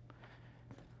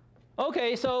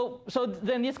 Okay, so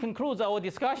then this concludes our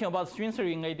discussion about string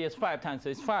theory in AdS5 times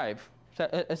S5. So,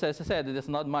 as I said, there's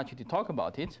not much to talk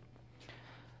about it.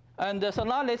 And so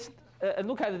now let's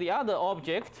look at the other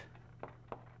object,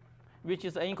 which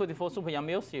is n equal to 4 super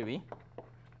Yang-Mills theory,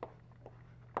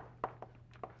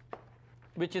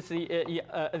 which is the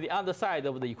other side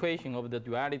of the equation of the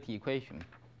duality equation.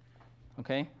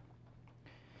 Okay.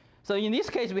 So in this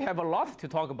case, we have a lot to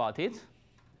talk about it.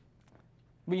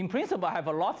 We, in principle, have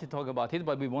a lot to talk about it,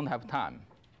 but we won't have time.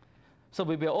 So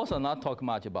we will also not talk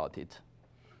much about it.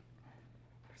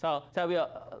 So we will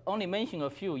only mention a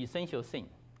few essential things.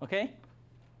 Okay.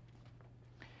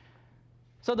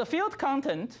 So the field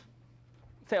content,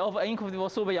 say, of an incompatible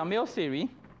super Yang-Mills theory,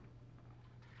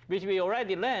 which we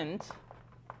already learned,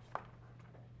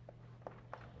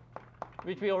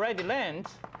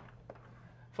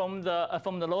 from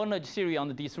the low energy theory on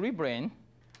the D3 brane,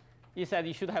 is that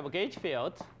you should have a gauge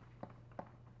field,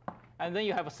 and then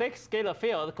you have a 6 scalar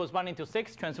field corresponding to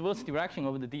 6 transverse direction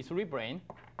over the D3 brane.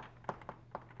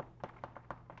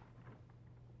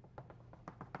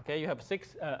 Okay, you have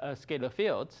 6 scalar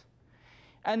fields.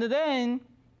 And then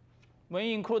when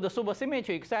you include the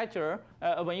supersymmetry, etc.,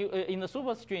 when you in the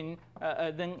superstring,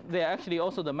 then they're actually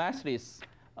also the massless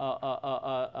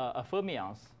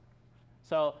fermions.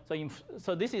 So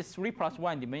this is 3 plus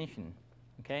 1 dimension.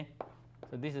 Okay,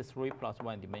 so this is 3 plus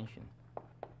 1 dimension.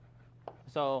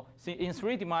 So in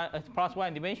 3 plus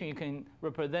 1 dimension, you can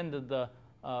represent the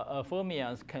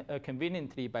fermions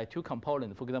conveniently by 2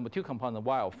 components. For example, 2 component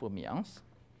wild fermions.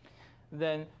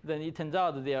 Then it turns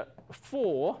out that there are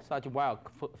 4 such wild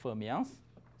fermions.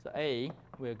 So A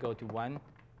will go to 1,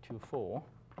 2, 4.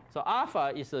 So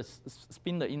alpha is a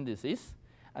spinor indices,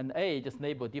 and A just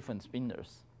label different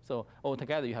spinors. So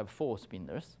altogether, you have 4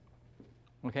 spinors.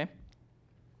 Okay.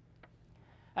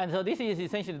 And so this is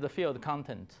essentially the field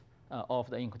content of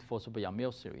the incompatible super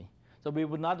Yang-Mills theory. So we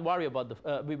will not worry about the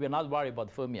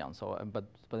fermions. So, but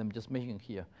I'm just mentioning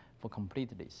here for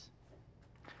completeness.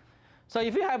 So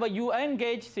if you have a UN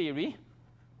gauge theory,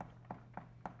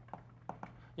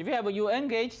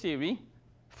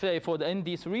 say for the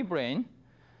ND3 brane,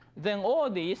 then all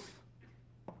this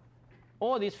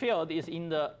field is in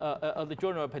the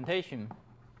joint representation.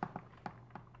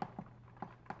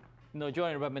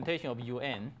 Joint representation of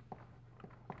UN.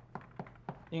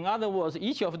 In other words,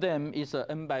 each of them is an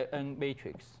n by n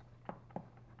matrix.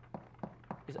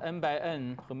 It's n by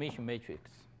n Hermitian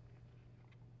matrix.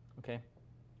 Okay.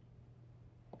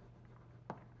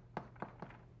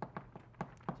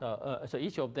 So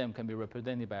each of them can be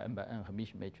represented by n by n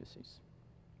Hermitian matrices.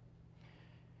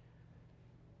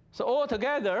 So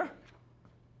altogether,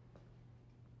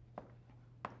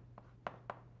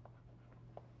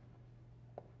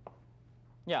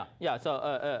 So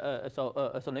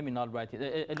let me not write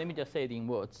it. Let me just say it in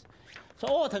words. So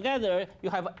altogether, you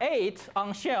have 8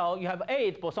 on shell. You have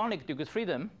 8 bosonic degrees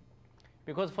freedom,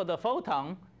 because for the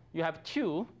photon, you have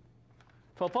 2.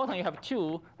 For photon, you have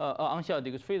 2 on shell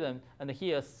degrees freedom, and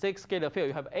here 6 scalar field,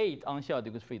 you have 8 on shell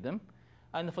degrees freedom.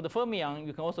 And for the fermion,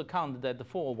 you can also count that the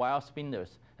 4 wild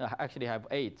spinors actually have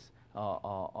 8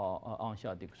 on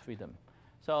shell degrees freedom.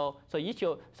 So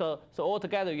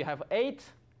altogether, you have 8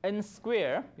 n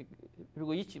square,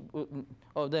 because each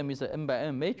of them is an n by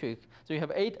n matrix. So you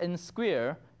have 8 n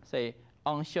square, say,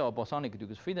 on shell bosonic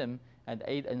degrees freedom, and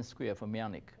 8 n square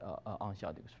fermionic on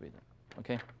shell degrees freedom.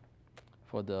 Okay.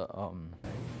 For the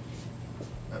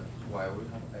why we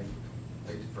have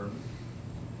 8 fermi?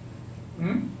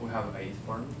 We have 8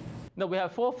 fermi? No, we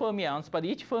have 4 fermions, but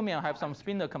each fermion have some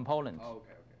spinor components. Oh,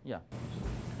 okay. Yeah.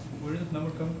 Where is the number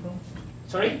coming from?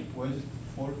 Sorry? Why is it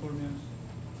 4 fermions?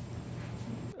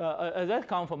 That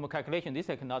comes from a calculation. This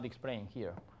I cannot explain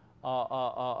here.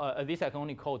 This I can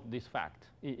only quote this fact.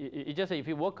 It just if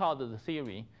you work out the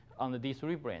theory on the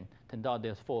D3 brane, turns out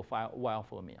there's 4 wild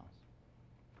fermions.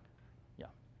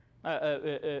 Yeah.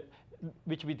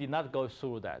 Which we did not go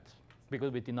through that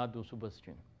because we did not do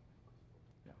superstring.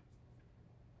 Yeah.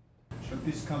 So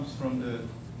this comes from the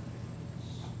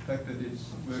fact that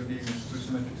we're dealing with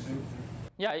supersymmetric theory?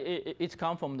 Yeah, it's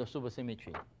come from the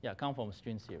supersymmetry. Yeah, come from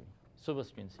string theory.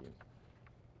 Superstring theory.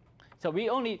 So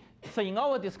in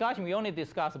our discussion, we only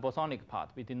discussed the bosonic part.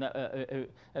 We did not,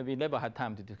 we never had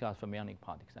time to discuss fermionic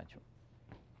part, etc.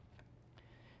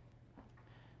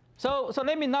 So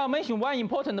let me now mention one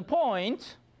important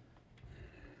point,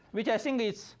 which I think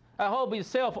I hope is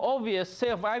self-obvious,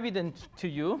 self-evident to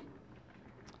you,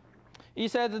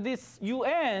 is that this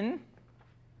UN,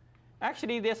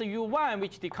 actually there's a U1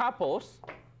 which decouples.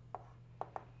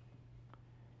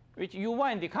 Which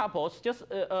U1 decouples, just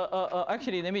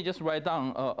actually, let me just write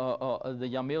down the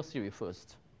Yang-Mills theory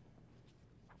first.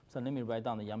 So let me write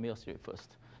down the Yang-Mills theory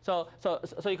first. So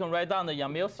you can write down the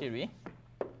Yang-Mills theory,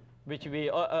 which we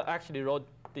actually wrote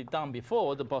it down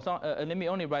before. The boson, let me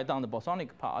only write down the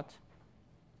bosonic part.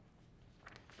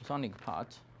 Bosonic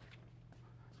part.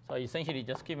 So essentially,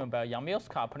 just given by Yang-Mills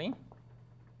coupling,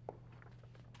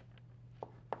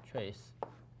 trace.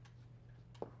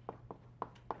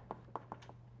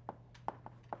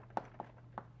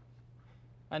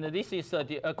 And this is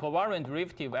the covariant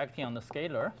derivative acting on the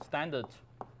scalar, standard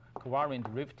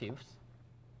covariant derivatives.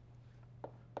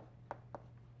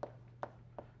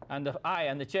 And the I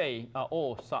and the J are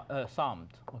all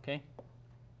summed, okay?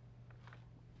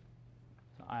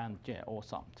 So I and J are all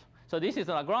summed. So this is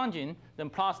the Lagrangian, then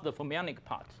plus the fermionic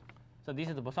part. So this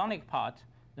is the bosonic part,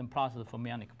 then plus the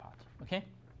fermionic part, okay?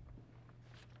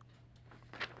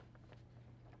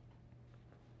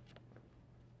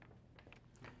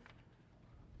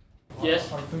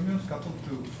 Yes? Are fermions coupled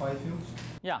to phi fields?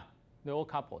 Yeah, they're all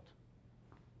coupled.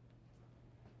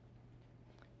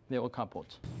 They're all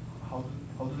coupled. How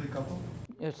do they couple?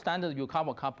 It's standard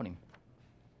Yukawa coupling.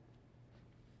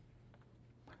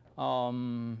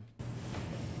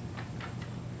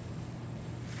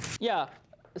 Yeah,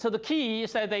 so the key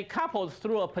is that they coupled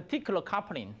through a particular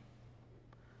coupling.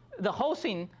 The whole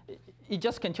thing, it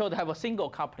just controlled to have a single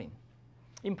coupling.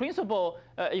 In principle,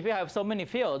 if you have so many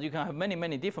fields, you can have many,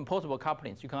 many different possible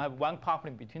couplings. You can have one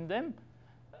coupling between them,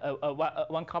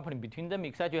 one coupling between them,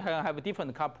 etc. You can have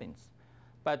different couplings,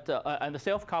 but and the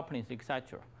self-couplings,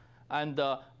 etc. And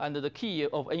the key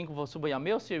of equal super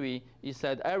Yang-Mills theory is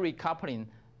that every coupling,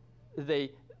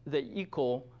 they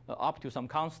equal up to some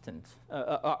constant,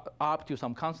 up to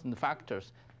some constant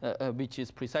factors, which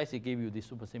is precisely give you the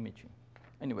supersymmetry.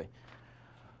 Anyway,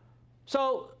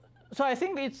 so I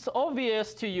think it's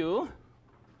obvious to you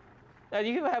that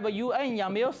if you have a UN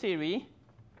Yang-Mills theory,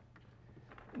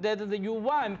 that the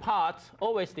U1 part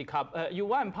always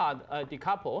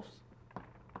decouples.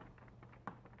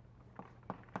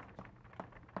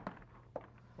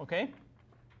 Okay.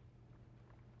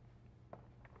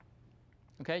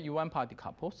 Okay, U1 part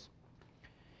decouples.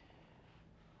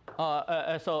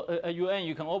 So UN,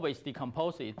 you can always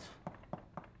decompose it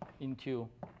into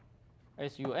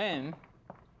SUN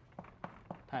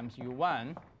times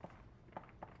U1.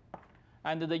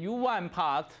 And the U1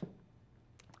 part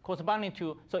corresponding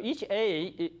to, so each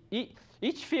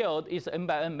field is n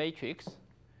by n matrix.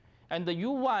 And the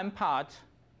U1 part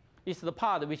is the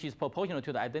part which is proportional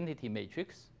to the identity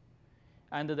matrix.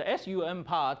 And the SUN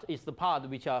part is the part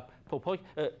which are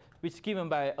which is given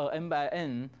by n by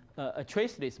n a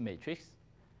traceless matrix.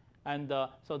 And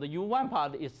so the U1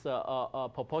 part is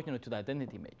proportional to the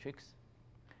identity matrix.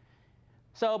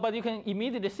 So, but you can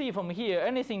immediately see from here,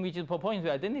 anything which is proportional to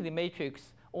the identity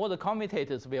matrix, all the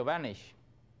commutators will vanish.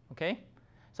 Okay?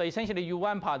 So essentially,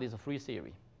 U1 part is a free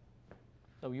theory.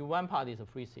 So U1 part is a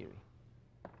free theory.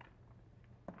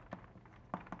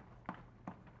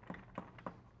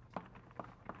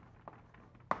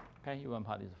 Okay, U1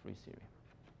 part is a free theory.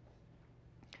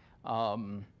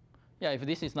 Yeah, if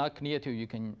this is not clear to you, you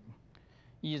can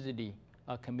easily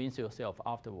convince yourself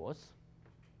afterwards.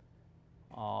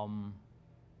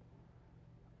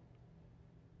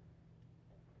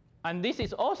 And this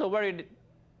is also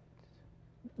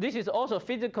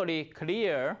physically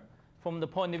clear from the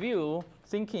point of view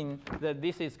thinking that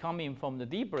this is coming from the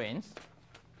D branes.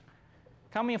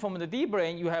 Coming from the D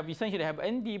brane, you have essentially have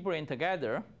n D brane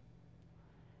together.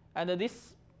 And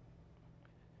this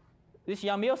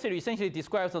Yang-Mills theory essentially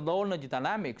describes the low energy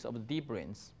dynamics of the D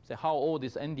branes, so how all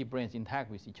these n D branes interact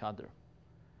with each other.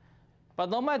 But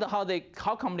no matter how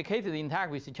complicated they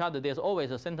interact with each other, there's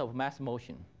always a center of mass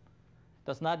motion.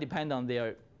 Does not depend on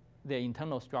their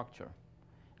internal structure.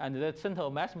 And that center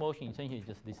of mass motion essentially is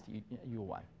just this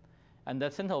U1. And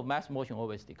that center of mass motion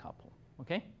always decouple.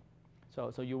 Okay?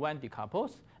 So U1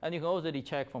 decouples. And you can also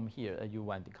check from here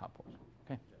U1 decouples.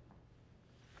 Okay?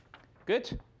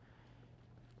 Good?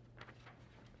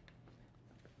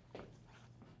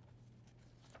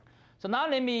 So now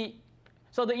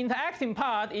so the interacting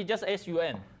part is just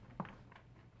SUN.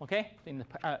 Okay? The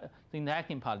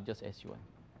interacting part is just SUN.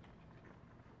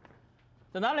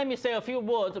 So now let me say a few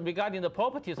words regarding the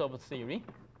properties of the theory.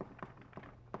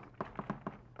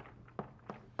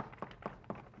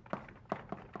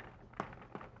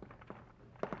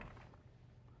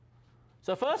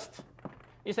 So first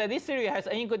is that this theory has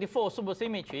n equal to 4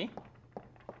 supersymmetry.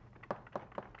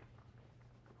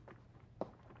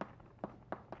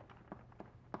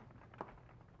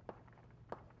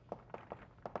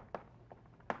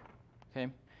 Okay.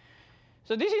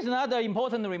 So this is another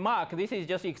important remark. This is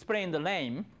just explain the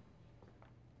name.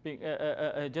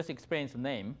 Just explains the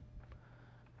name.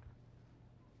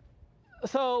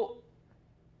 So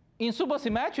in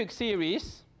supersymmetric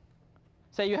series,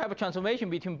 say you have a transformation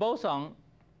between boson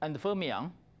and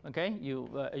fermion. Okay, you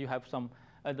have some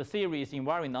the series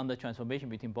invariant under transformation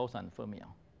between boson and fermion.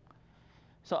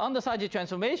 So under such a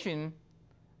transformation,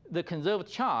 the conserved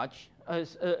charge.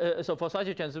 So for such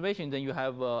a transformation, then you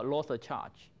have lossless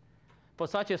charge. For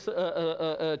such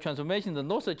a transformation, the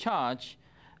lossless charge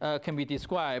can be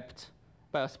described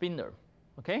by a spinner.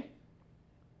 Okay?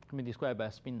 Can be described by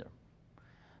a spinner.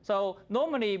 So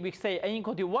normally we say n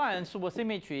equal to 1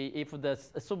 supersymmetry if the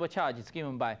supercharge is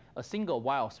given by a single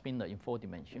wild spinner in 4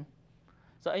 dimensions.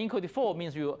 So n equal to 4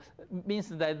 means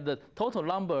that the total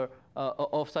number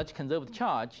of such conserved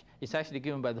charge is actually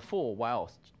given by the 4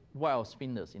 wild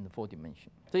spinners in the 4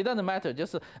 dimensions. So it doesn't matter.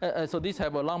 Just so these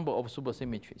have a number of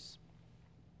supersymmetries.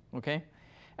 Okay,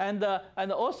 and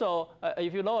also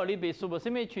if you lower a little bit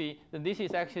supersymmetry, then this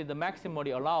is actually the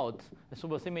maximally allowed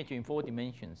supersymmetry in 4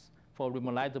 dimensions for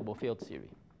renormalizable field theory.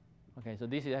 Okay, so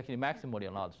this is actually maximally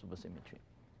allowed supersymmetry.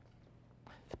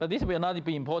 But this will not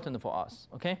be important for us.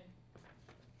 Okay.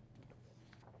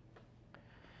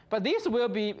 But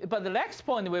the next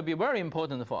point will be very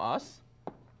important for us.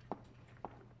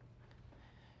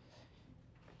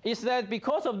 Is that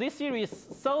because of this series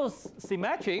so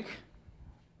symmetric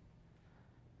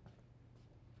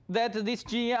that this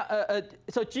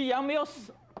so G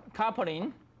Yang-Mills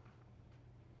coupling,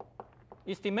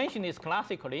 its dimension is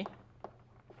classically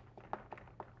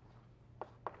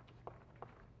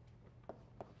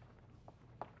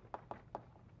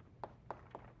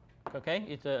okay.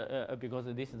 It's because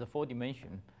this is a 4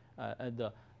 dimension.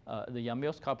 The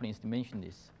Yang-Mills coupling dimension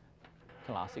is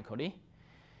classically.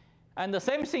 And the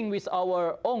same thing with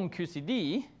our own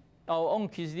QCD. Our own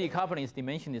QCD coupling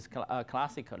dimension is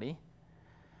classically.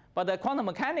 But quantum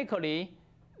mechanically,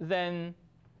 then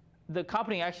the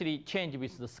coupling actually changes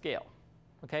with the scale,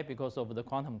 okay, because of the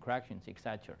quantum corrections,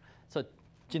 etc. So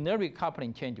generic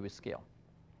coupling changes with scale.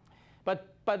 But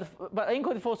n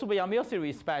equal to 4 super Yang-Mills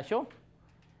series is special.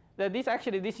 That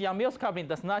this Yang-Mills coupling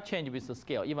does not change with the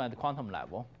scale, even at the quantum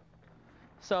level.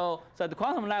 So at the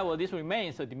quantum level, this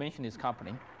remains a dimensionless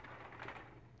coupling.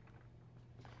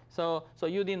 So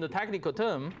using the technical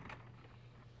term,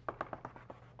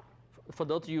 for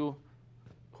those of you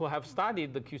who have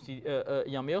studied the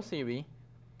Yang-Mills theory,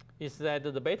 is that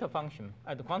the beta function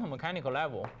at the quantum mechanical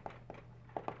level,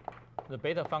 the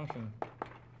beta function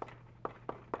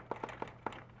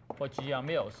for G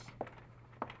Yang-Mills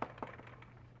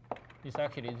is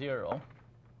actually 0.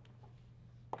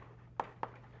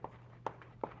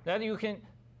 That you can,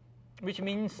 which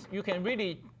means you can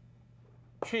really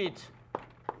treat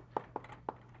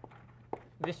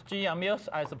this G Yang-Mills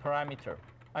as a parameter,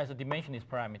 as a dimensionless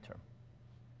parameter.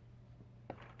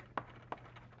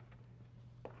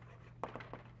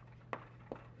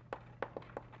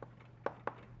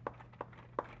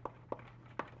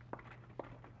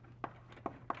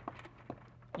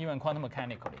 Even quantum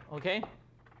mechanically, okay?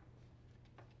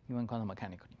 Even quantum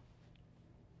mechanically.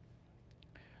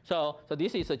 So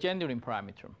this is a genuine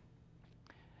parameter.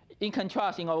 In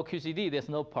contrast, in our QCD, there's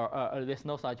no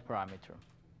such parameter.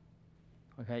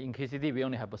 Okay, in QCD, we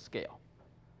only have a scale.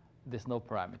 There's no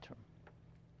parameter.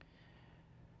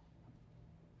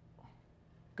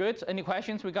 Good. Any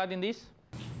questions regarding this?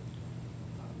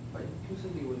 But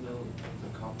QCD, we know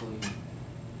the coupling,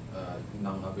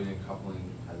 non-abelian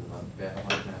coupling has a beta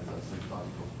function as a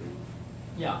symptotical free.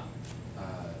 Yeah.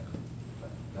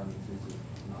 That means this is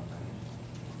not dimensional.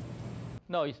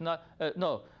 No, it's not.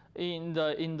 No, in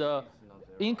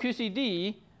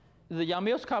QCD, the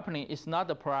Yang-Mills coupling is not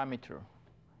a parameter.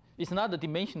 It's not the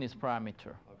dimensionless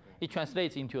parameter. Okay. It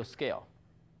translates into a scale.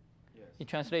 Yes. It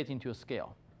translates into a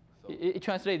scale. So It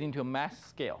translates into a mass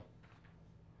scale.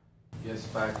 yes,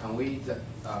 but can we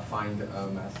find a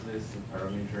massless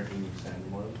parameter in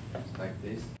extended model like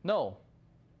this? No,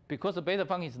 because the beta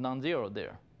function is non-zero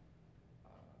there.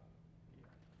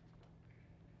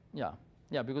 Yeah,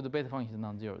 because the beta function is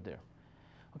non-zero there.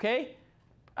 Okay,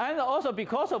 and also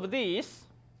because of this,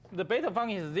 the beta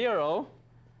function is 0.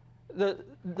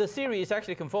 The series is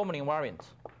actually conformally invariant.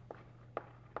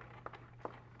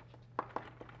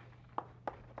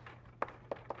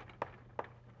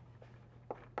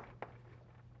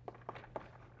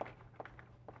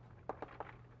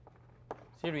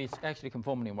 Series is actually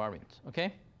conformally invariant.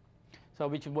 Okay, so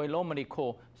which we normally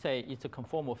call, say, it's a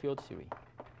conformal field theory.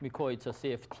 We call it a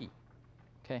CFT.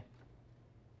 Okay.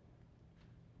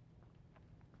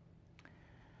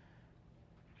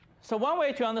 So one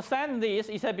way to understand this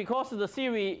is that because the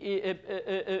series,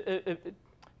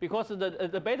 because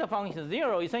the beta function is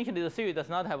 0, essentially the series does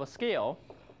not have a scale.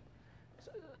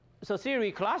 So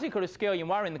series classically scale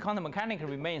invariant, quantum mechanically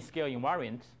remains scale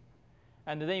invariant.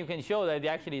 And then you can show that it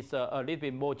actually is a little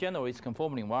bit more general, it's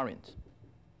conformally invariant.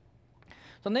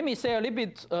 So let me say a little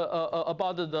bit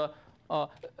about the,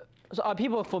 so are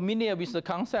people familiar with the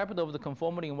concept of the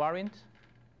conformally invariant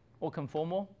or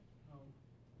conformal?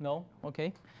 No?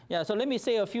 Okay. Yeah, so let me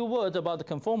say a few words about the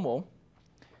conformal.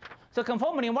 So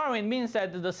conformal invariant means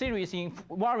that the series is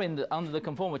invariant under the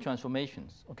conformal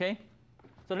transformations. Okay.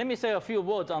 So let me say a few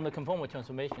words on the conformal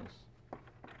transformations.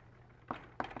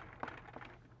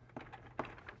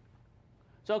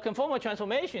 So conformal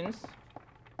transformations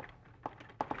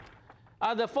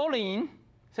are the following.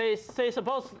 Say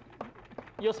suppose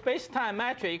your space-time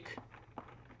metric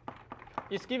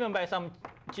is given by some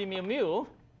g mu mu.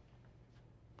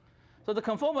 So the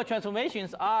conformal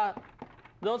transformations are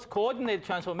those coordinate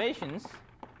transformations.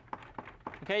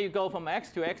 Okay, you go from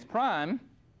x to x prime.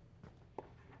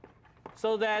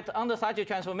 So that under such a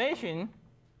transformation,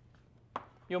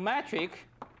 your metric,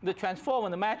 the transform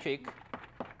of the metric,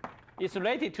 is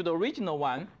related to the original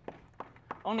one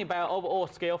only by an overall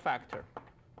scale factor.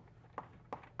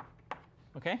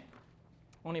 Okay?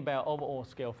 Only by an overall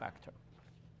scale factor.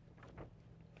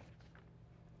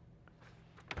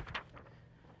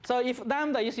 So if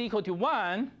lambda is equal to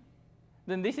 1,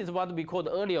 then this is what we called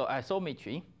earlier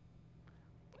isometry,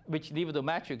 which leave the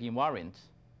metric invariant,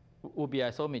 would be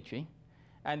isometry.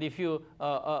 And if you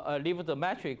leave the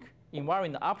metric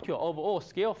invariant up to your overall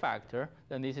scale factor,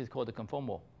 then this is called the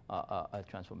conformal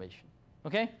transformation.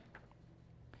 Okay?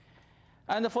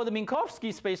 And for the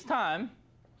Minkowski spacetime,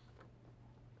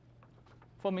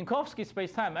 for Minkowski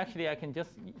spacetime, actually I can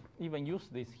just even use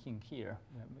this thing here.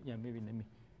 Yeah, maybe let me.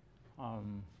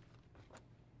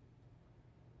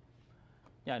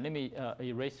 Yeah, let me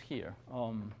erase here.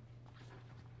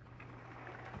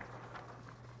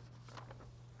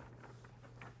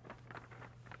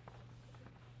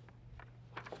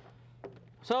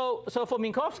 So for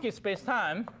Minkowski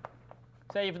spacetime,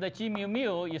 say if the g mu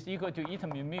mu is equal to eta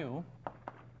mu mu,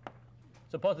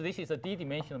 suppose this is a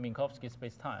d-dimensional Minkowski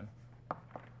spacetime.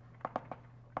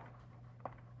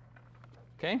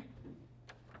 Okay?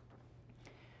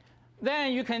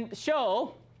 Then you can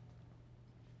show,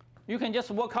 you can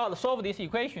just work out, solve this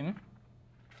equation,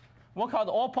 work out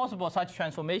all possible such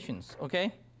transformations,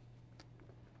 okay?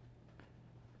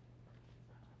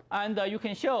 And you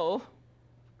can show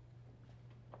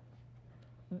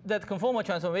that conformal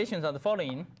transformations are the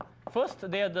following. First,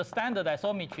 they are the standard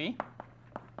isometry,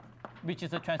 which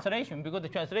is the translation, because the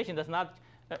translation does not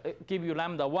give you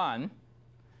lambda 1.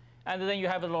 And then you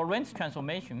have the Lorentz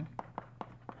transformation,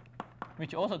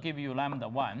 which also gives you lambda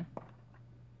 1.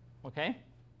 Okay?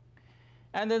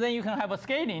 And then you can have a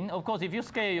scaling. Of course, if you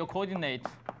scale your coordinates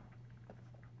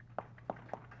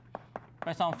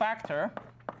by some factor,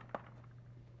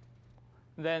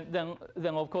 then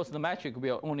of course the metric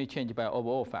will only change by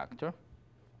overall factor.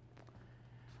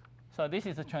 So this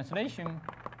is the translation.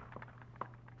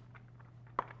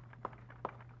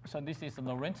 So this is the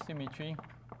Lorentz symmetry.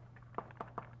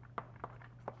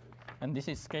 And this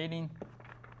is scaling.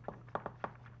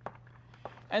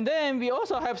 And then we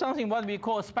also have something what we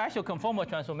call spatial conformal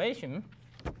transformation.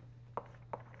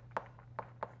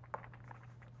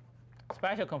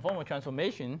 Spatial conformal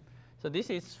transformation. So this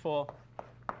is for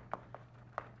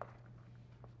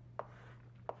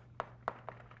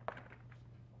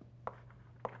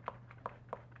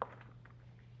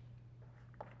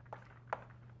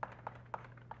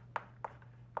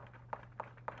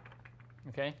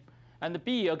okay, and the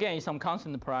B again is some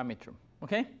constant parameter.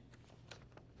 Okay.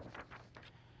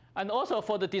 And also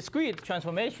for the discrete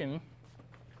transformation,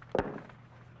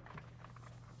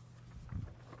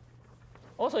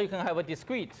 also you can have a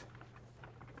discrete.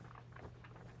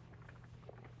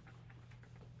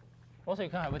 Also you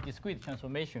can have a discrete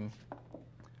transformation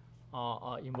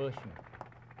inversion.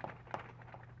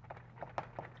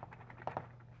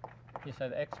 You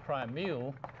said x prime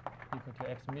mu equal to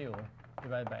x mu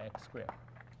divided by x squared.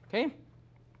 Okay.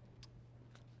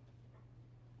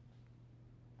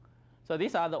 So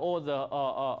these are all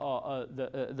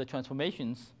the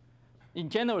transformations in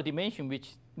general dimension which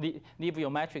leave your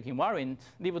metric invariant,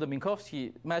 leave the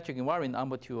Minkowski metric invariant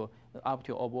up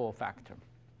to overall factor.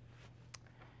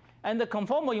 And the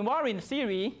conformal invariant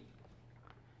theory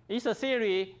is a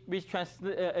theory which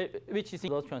is in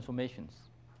those transformations.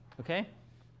 Okay.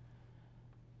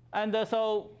 And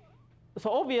so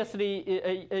obviously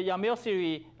a Yamel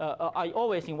theory are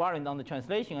always invariant on the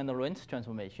translation and the Lorentz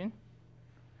transformation.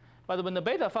 But when the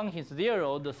beta function is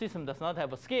 0, the system does not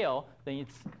have a scale, then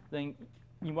it's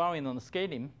invariant on the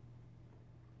scaling.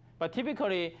 But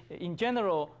typically, in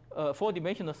general,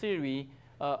 4-dimensional theory,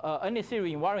 any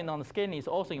theory invariant on the scaling is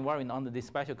also invariant under the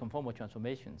spatial conformal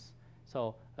transformations.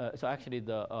 So actually,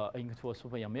 the integral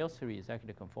super Yamel theory is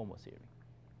actually a conformal theory.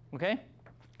 Okay,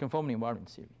 conformal invariant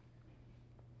theory.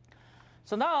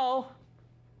 So now,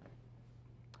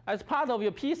 as part of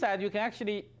your P set, you can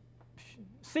actually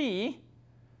see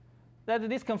that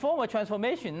these conformal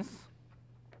transformations,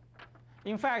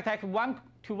 in fact, have one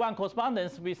 1-to-1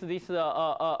 correspondence with this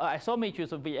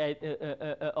isometries of the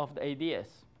AdS.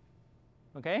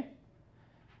 Okay?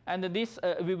 And this,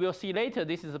 we will see later,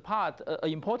 this is an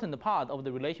important part of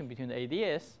the relation between the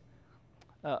AdS.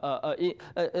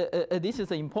 This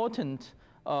is an important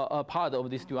part of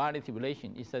this duality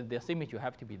relation, is that their symmetry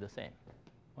have to be the same.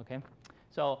 Okay?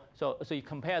 So you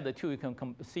compare the two, you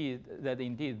can see that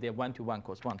indeed they 1-to-1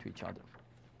 correspond to each other.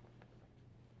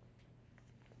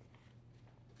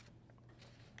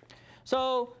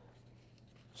 So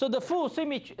the full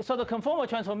symmetry, so the conformal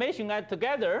transformation add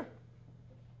together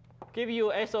give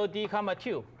you SOD comma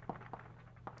 2.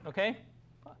 Okay?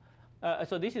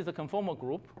 So this is the conformal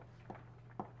group.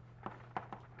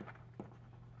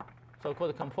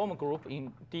 So-called conformal group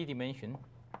in D dimension.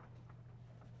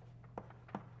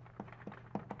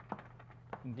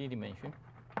 In D dimension.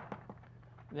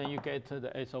 Then you get to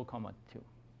the SO comma 2.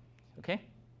 Okay?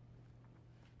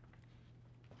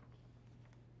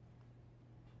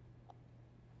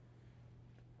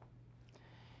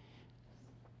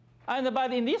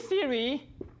 But in this theory,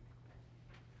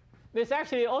 there's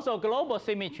actually also global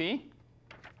symmetry,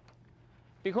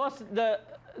 because the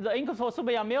inconformal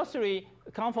super-Yang-Mills theory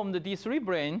comes from the D3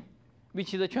 brane,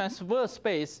 which is the transverse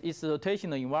space is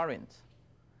rotational invariant.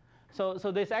 So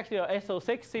there's actually a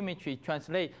SO6 symmetry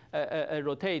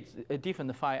rotates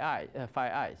different phi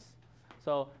i's.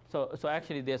 So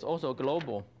actually there's also a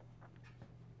global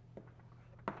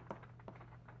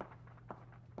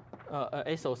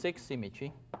SO6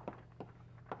 symmetry,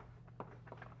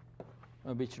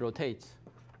 which rotates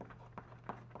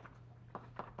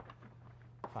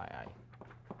phi I.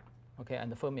 Okay,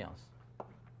 and the fermions.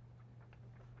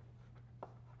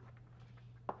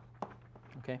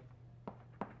 Okay,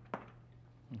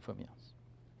 and fermions.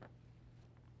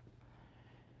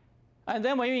 And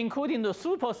then when you include in the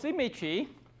supersymmetry,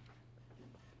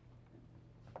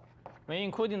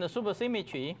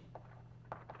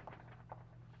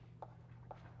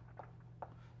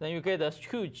 then you get a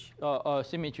huge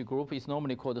symmetry group. It's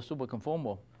normally called the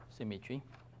superconformal symmetry.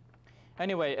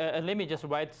 Anyway, let me just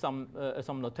write some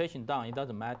notation down. It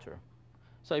doesn't matter.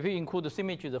 So if you include the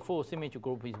symmetry, the full symmetry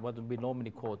group is what we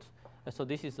normally call. So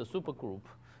this is the supergroup.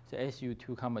 So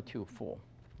SU2, 2, 4.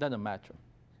 Doesn't matter.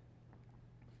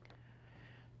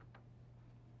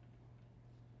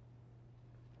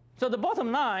 So the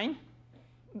bottom line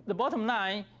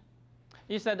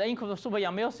is that the inconformal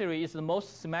super-Yang-Mills theory is the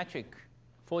most symmetric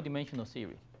 4-dimensional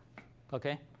theory.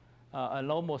 Okay,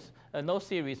 no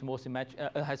theory is more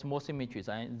has more symmetries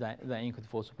than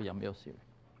inconformal super-Yang-Mills theory.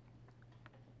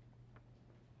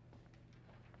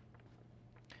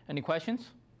 Any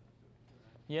questions?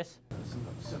 Yes.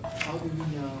 So how do we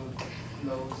know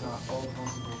those are all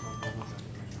possible conformal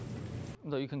transformations?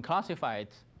 So you can classify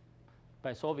it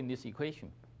by solving this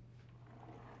equation.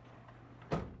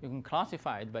 You can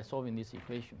classify it by solving this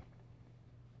equation.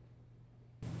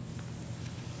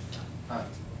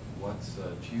 What's 2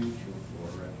 to 4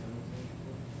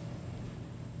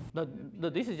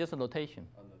 reference? This is just a notation.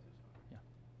 Yeah.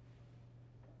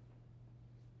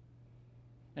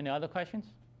 Any other questions?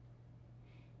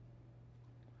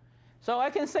 So I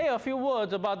can say a few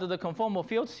words about the conformal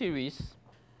field series.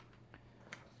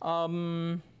 But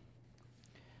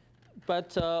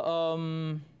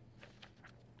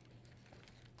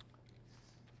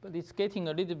it's getting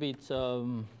a little bit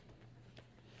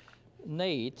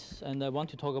late, and I want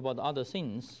to talk about other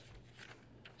things.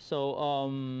 So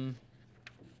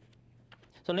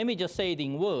let me just say it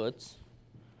in words.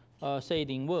 And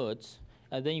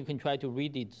then you can try to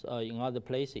read it in other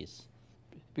places.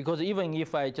 Because even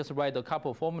if I just write a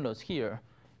couple of formulas here,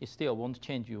 it still won't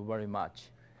change you very much.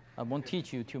 I won't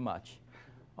teach you too much.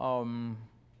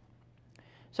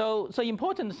 So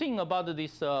important thing about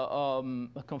this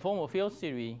conformal field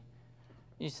theory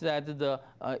is that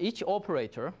each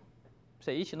operator,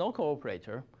 say each local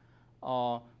operator,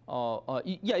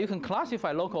 you can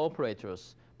classify local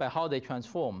operators by how they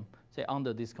transform, say,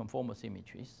 under these conformal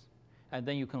symmetries. And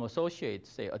then you can associate,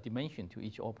 say, a dimension to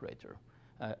each operator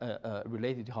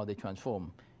related to how they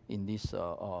transform in these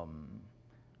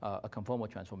conformal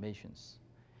transformations.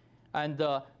 And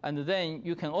then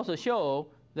you can also show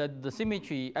that the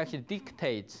symmetry actually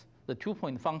dictates the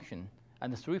 2-point function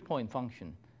and the 3-point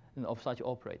function of such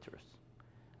operators.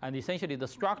 And essentially, the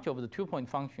structure of the 2-point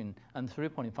function and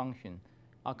 3-point function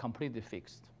are completely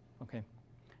fixed. Okay,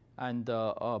 and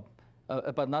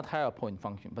but not higher point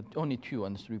function, but only 2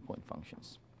 and 3-point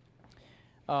functions.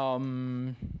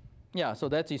 Yeah, so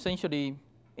that's essentially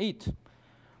it.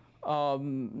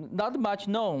 Not much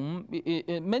known.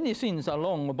 Many things are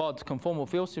known about conformal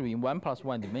field theory in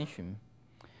 1+1 dimension.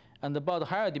 And about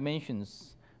higher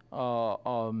dimensions,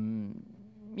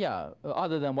 yeah,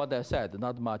 other than what I said,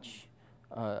 not much,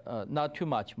 not too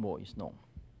much more is known.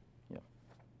 Yeah.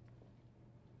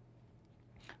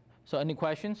 So any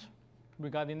questions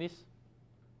regarding this?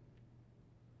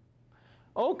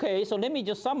 Okay, so let me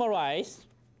just summarize.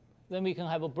 Then we can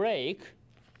have a break.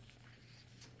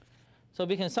 So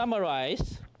we can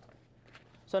summarize.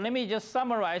 So let me just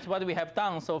summarize what we have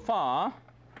done so far.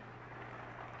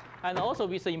 And also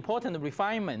with the important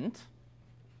refinement.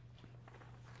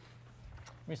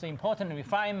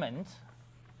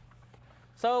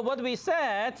 So what we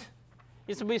said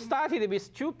is we started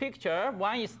with two pictures.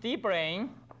 One is D-brane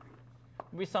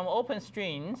with some open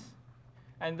strings,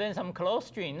 and then some closed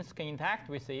strings can interact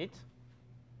with it.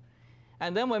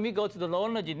 And then when we go to the low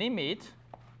energy limit,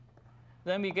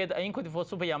 then we get an encoded for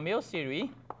super Yang-Mills series.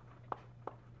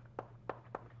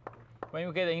 When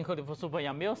we get an encoded for super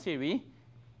Yang-Mills series,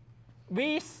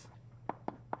 with,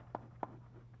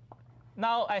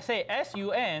 now I say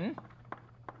SUN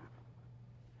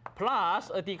plus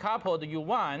a decoupled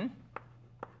U1,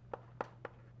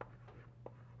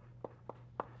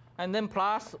 and then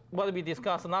plus what we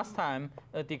discussed last time,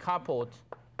 a decoupled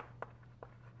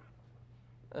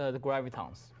the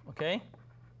gravitons, okay,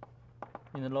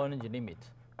 in the low energy limit.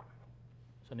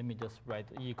 So let me just write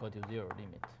E equal to 0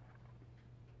 limit.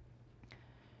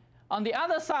 On the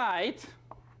other side,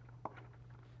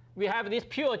 we have this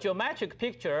pure geometric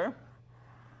picture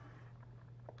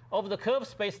of the curved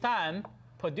spacetime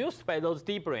produced by those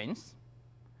D-branes.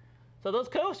 So those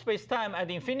curved spacetime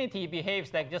at infinity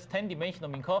behaves like just 10-dimensional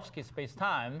Minkowski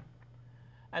spacetime.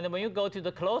 And then when you go to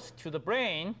the close to the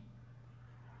brane,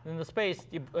 then the space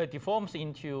deforms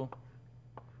into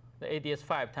the AdS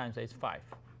 5 times H5.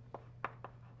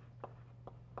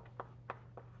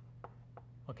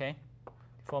 Okay,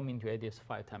 deform into AdS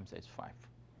 5 times H5.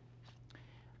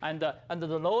 And under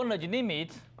the low energy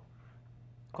limit,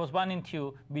 corresponding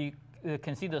to, we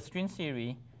consider string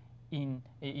theory in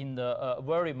the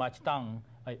very much down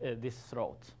this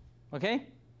throat. Okay?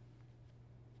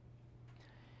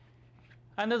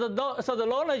 And so the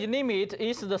low energy limit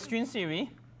is the string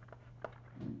theory.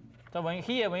 So when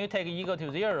you take E equal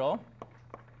to 0,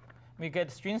 we get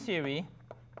string theory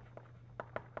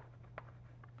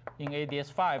in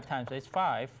AdS 5 times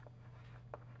H5.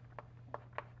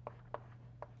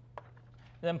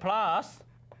 Then plus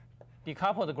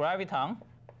decoupled graviton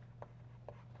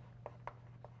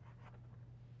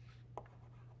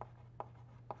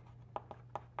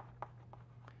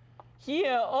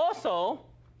here also,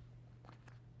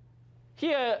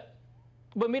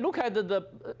 when we look at the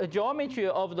geometry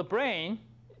of the brane,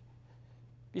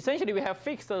 essentially we have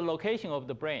fixed the location of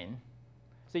the brane.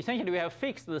 So essentially we have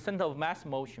fixed the center of mass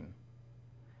motion.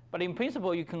 But in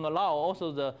principle, you can allow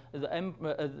also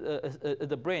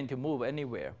the brane to move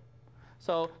anywhere.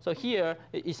 So here,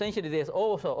 essentially, there's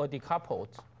also a decoupled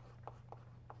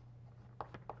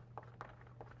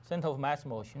center of mass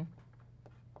motion.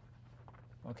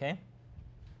 Okay.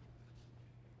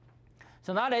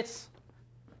 So now let's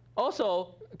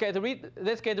also get rid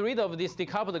of this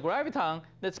decoupled graviton.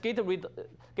 Let's get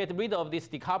rid of this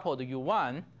decoupled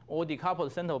U1 or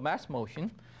decoupled center of mass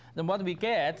motion. Then what we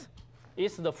get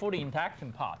is the fully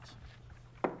interacting part.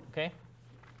 Okay,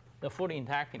 the fully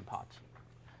interacting part.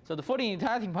 So the fully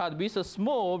interacting part with a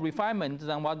small refinement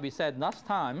than what we said last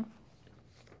time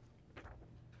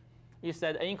is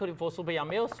that N equal to super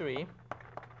Yang-Mills series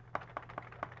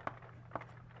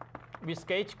with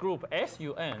gauge group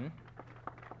SUN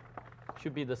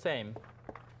should be the same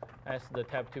as the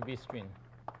type 2B string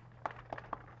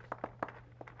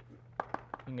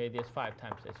in AdS 5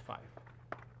 times S5.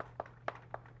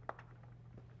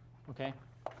 Okay.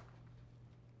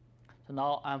 So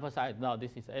now emphasize, now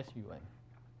this is SUN.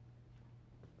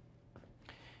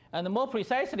 And more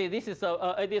precisely, this is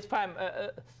AdS 5,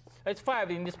 S5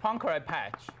 in this Poincare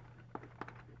patch.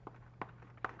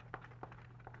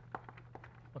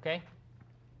 Okay,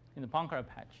 in the Poincare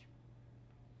patch.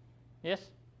 Yes?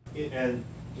 And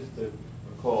just to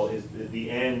recall, is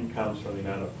the N comes from the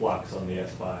amount of flux on the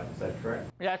S5, is that correct?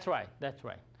 That's right, that's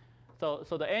right. So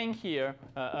the N here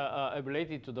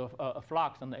related to the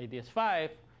flux on the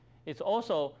AdS5 is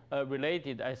also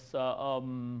related as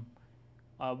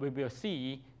we will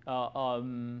see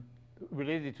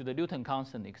related to the Newton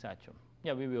constant, etc.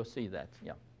 Yeah, we will see that.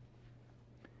 Yeah.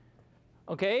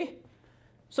 Okay.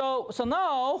 So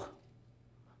now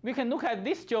we can look at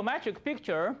this geometric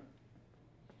picture.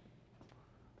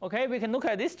 Okay, we can look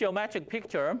at this geometric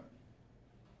picture.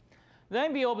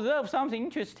 Then we observe something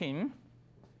interesting.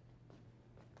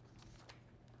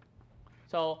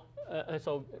 So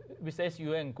with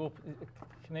SUN group,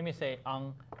 let me say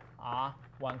on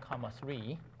R1,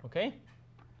 3, okay?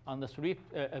 on the 3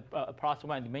 plus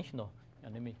 1 dimensional.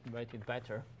 And let me write it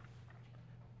better.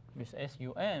 With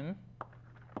SUM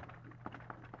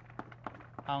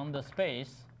on the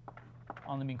space,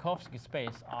 on the Minkowski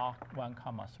space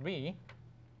R1, 3.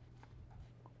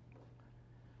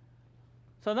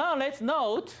 So now let's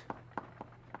note,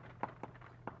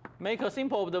 make a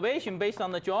simple observation based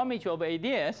on the geometry of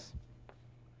AdS.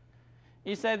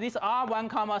 Is that this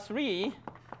R1, 3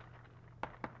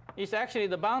 is actually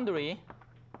the boundary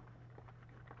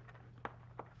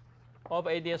of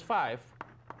AdS5.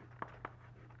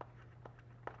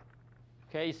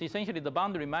 Okay, it's essentially the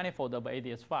boundary manifold of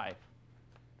AdS5.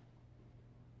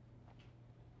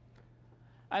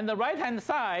 And the right-hand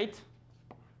side,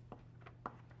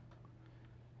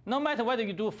 no matter whether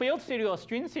you do field theory or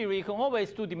string theory, you can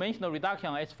always do dimensional reduction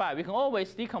on S5. You can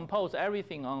always decompose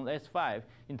everything on S5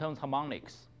 in terms of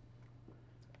harmonics.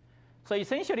 So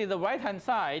essentially, the right-hand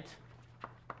side,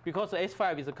 because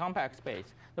S5 is a compact space,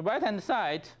 the right-hand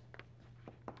side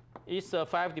is a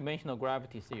 5-dimensional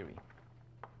gravity theory.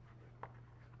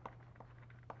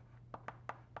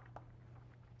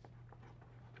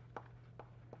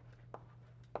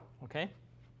 Okay?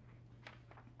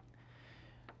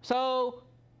 So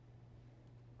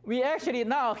we actually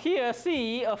now here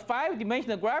see a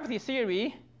 5-dimensional gravity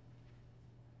theory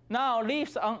now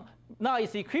lives on, now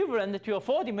is equivalent to a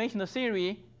 4-dimensional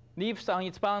theory lives on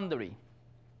its boundary.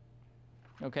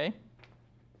 Okay?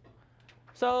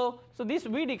 So this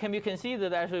really can be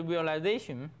considered as a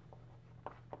realization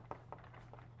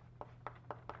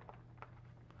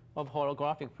of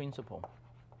holographic principle.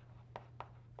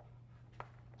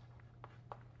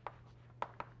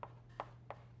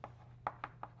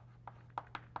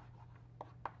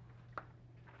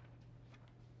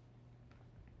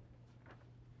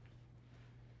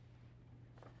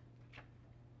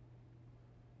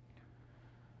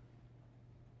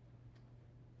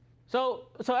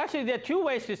 So actually, there are 2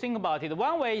 ways to think about it.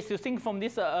 One way is to think from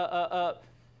this.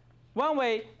 One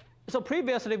way. So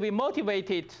previously, we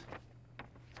motivated.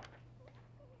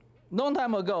 Long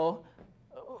time ago,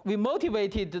 we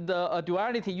motivated the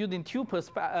duality using 2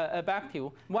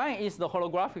 perspectives. One is the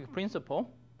holographic principle,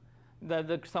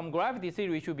 that some gravity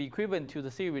theory should be equivalent to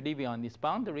the theory living on this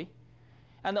boundary,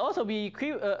 and also we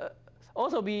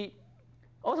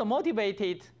also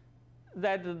motivated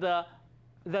that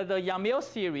the Yang-Mills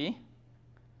theory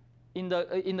in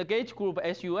the gauge group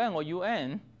SUN or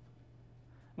UN,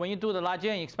 when you do the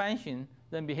Lagrangian expansion,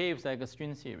 then behaves like a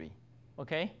string theory.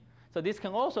 Okay? So this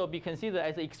can also be considered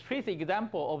as an explicit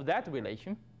example of that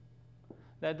relation,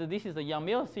 that this is the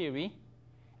Yang-Mills theory,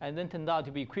 and then turned out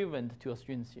to be equivalent to a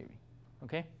string theory.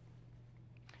 Okay?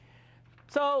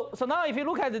 So now if you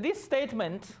look at this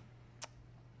statement,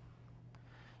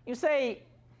 you say,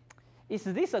 is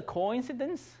this a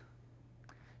coincidence?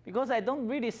 Because I don't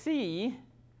really see,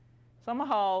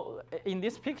 somehow in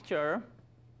this picture,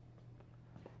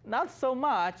 not so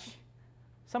much,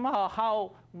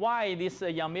 somehow why this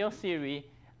Yang-Mills theory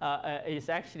is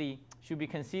actually should be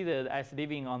considered as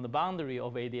living on the boundary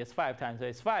of AdS5 times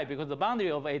S5, because the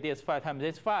boundary of AdS5 times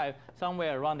S5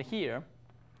 somewhere around here,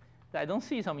 I don't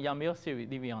see some Yang-Mills theory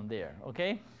living on there.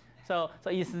 Okay, so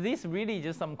is this really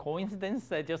just some coincidence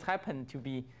that just happened to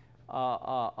be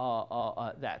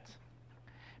that?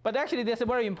 But actually, there's a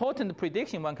very important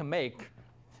prediction one can make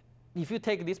if you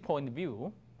take this point of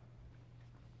view.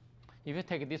 If you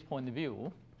take this point of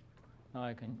view, now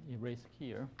I can erase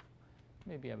here.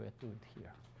 Maybe I will do it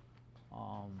here.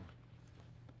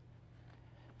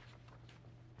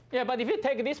 Yeah, but if you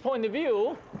take this point of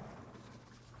view,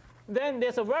 then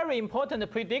there's a very important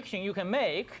prediction you can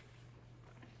make.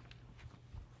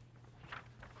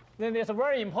 Then there's a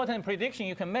very important prediction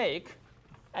you can make,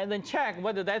 and then check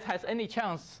whether that has any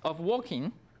chance of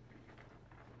working.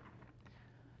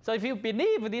 So if you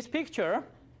believe this picture,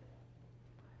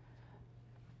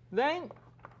 then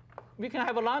we can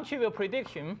have a non-trivial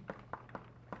prediction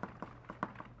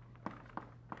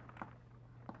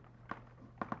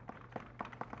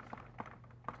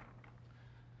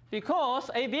because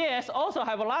AdS also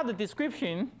have a lot of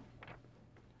description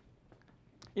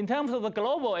in terms of the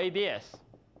global AdS.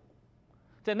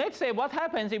 So let's say what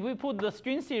happens if we put the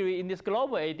string theory in this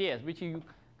global AdS,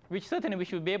 which certainly we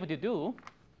should be able to do,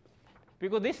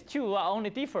 because these two are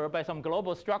only differ by some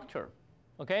global structure,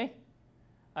 okay?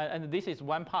 And this is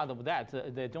one part of that.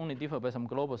 They only differ by some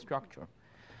global structure.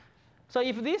 So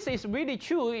if this is really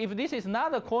true, if this is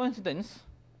not a coincidence,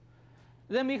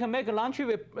 then we can make a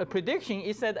non-trivial prediction.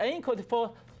 Is that n equal to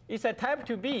 4 is that type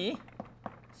 2B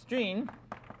string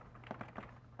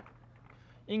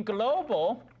in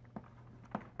global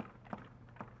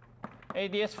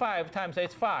AdS5 times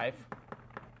S5.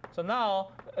 So now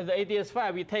the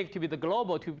AdS5 we take to be the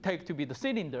global, to take to be the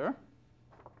cylinder,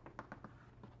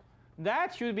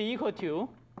 that should be equal to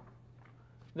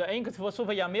the index for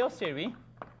super Yang-Mills theory,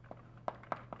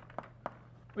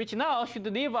 which now should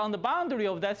live on the boundary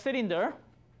of that cylinder,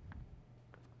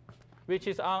 which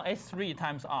is on S3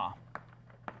 times R.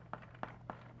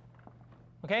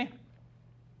 Okay?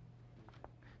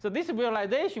 So this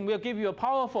realization will give you a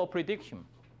powerful prediction,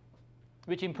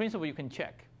 which in principle you can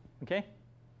check. Okay?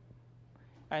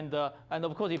 And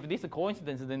of course, if this is a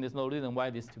coincidence, then there's no reason why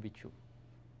this to be true.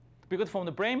 Because from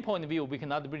the brain point of view, we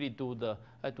cannot really do the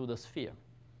sphere.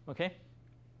 Okay?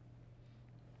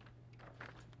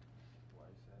 Why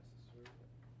is that necessary?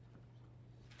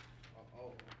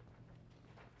 Oh.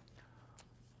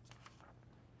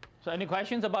 So any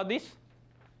questions about this?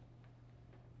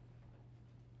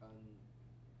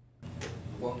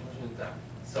 One question is that,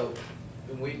 so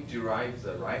when we derive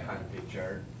the right-hand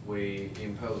picture, we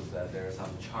impose that there is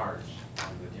some charge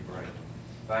on the deep brain.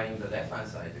 But in the left-hand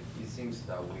side, it seems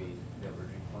that we never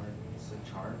require some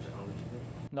charge on the deep brain.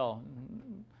 No.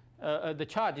 The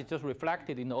charge is just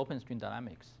reflected in the open string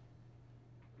dynamics.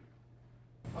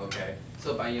 Okay.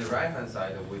 So by in the right-hand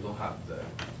side, we don't have the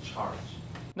charge.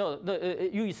 No,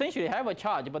 you essentially have a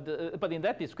charge, but in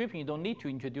that description, you don't need to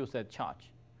introduce that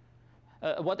charge.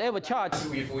 Whatever charge.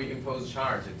 If we impose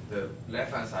charge, the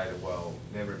left-hand side will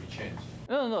never be changed.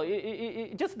 No.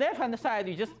 Just left-hand side,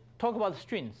 you just talk about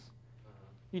strings.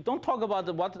 You don't talk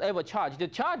about whatever charge. The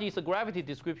charge is a gravity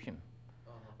description.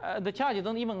 The charge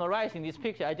don't even arise in this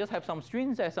picture. I just have some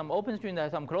strings, there's some open strings,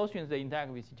 there's some closed strings, they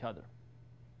interact with each other.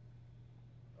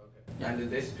 Okay. And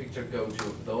this picture goes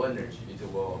to low energy, it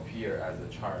will appear as a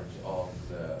charge of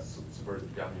the super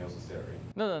Yang-Mills theory.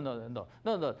 No.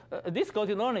 This goes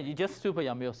to low energy, just super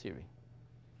Yang-Mills theory.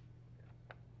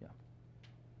 Yeah.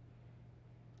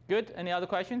 Good. Any other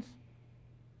questions?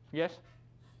 Yes? Is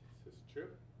this true?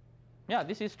 Yeah,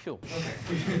 this is true.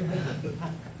 Okay.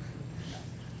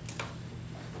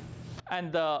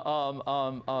 And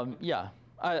yeah,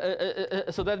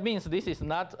 so that means this is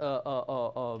not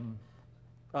a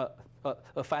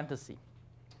fantasy.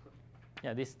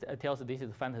 Yeah, this tells us this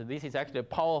is a fantasy. This is actually a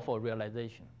powerful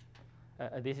realization.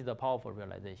 This is a powerful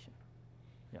realization.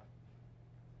 Yeah.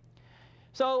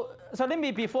 So let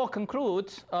me, before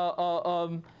conclude,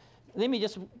 let me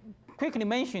just quickly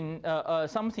mention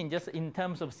something just in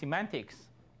terms of semantics.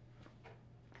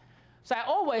 So I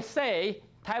always say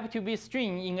type 2B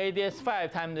string in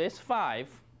AdS5 times S5.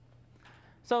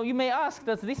 So you may ask,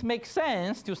 does this make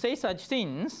sense to say such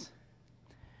things?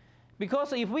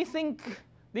 Because if we think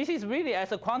this is really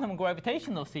as a quantum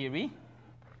gravitational theory,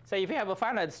 say if you have a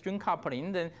finite string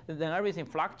coupling, then everything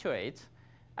fluctuates.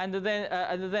 And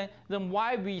then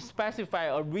why we specify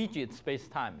a rigid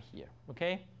space-time here,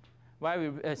 okay? Why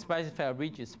we specify a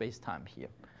rigid space-time here?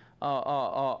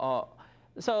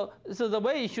 So the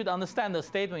way you should understand the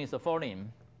statement is the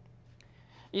following.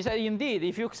 Is that indeed,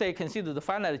 if you say consider the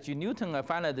finite G Newton and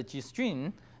finite G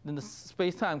string, then the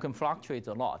space-time can fluctuate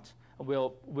a lot.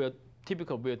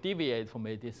 Typically will deviate from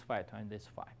AdS5 to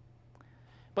AdS5.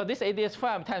 But this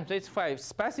AdS5 times AdS5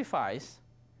 specifies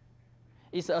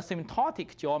is a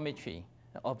asymptotic geometry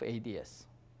of AdS.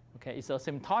 Okay, it's a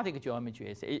asymptotic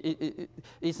geometry.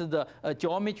 It's the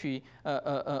geometry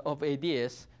of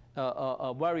AdS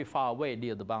very far away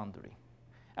near the boundary.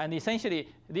 And essentially,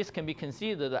 this can be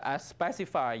considered as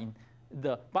specifying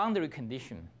the boundary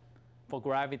condition for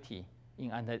gravity in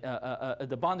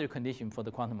the boundary condition for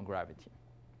the quantum gravity.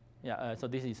 Yeah, so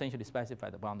this essentially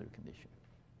specifies the boundary condition.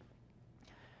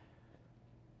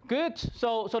 Good.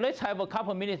 So let's have a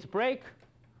couple minutes break.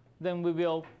 Then we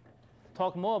will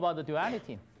talk more about the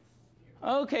duality.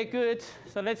 OK, good.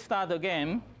 So let's start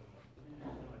again.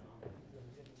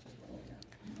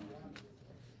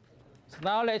 So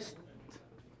now let's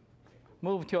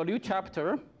move to a new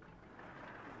chapter.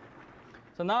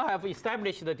 So now I have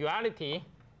established the duality.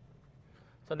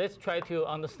 So let's try to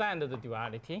understand the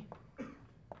duality.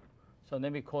 So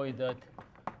let me call it the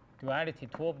duality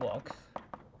toolbox.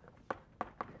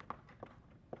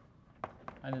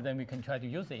 And then we can try to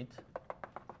use it.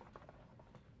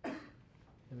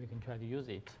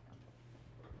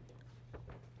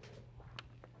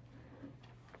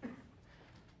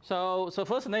 So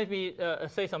first let me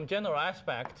say some general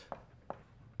aspect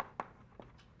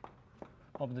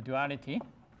of the duality.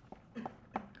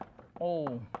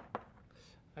 Oh,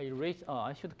 I erased. Oh,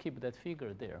 I should keep that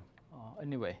figure there.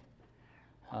 Anyway,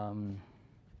 so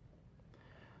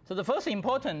the first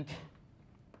important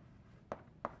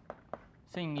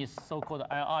thing is so-called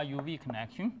IR-UV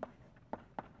connection.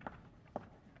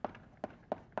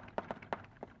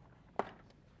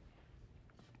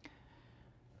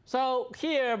 So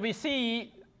here we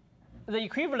see the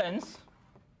equivalence,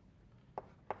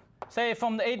 say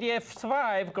from the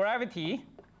AdS5 gravity.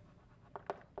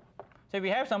 So we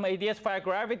have some AdS5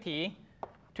 gravity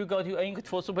to go to an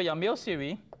for super Yang-Mills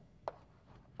series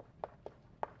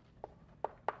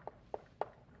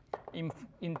in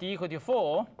d equal to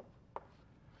 4.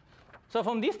 So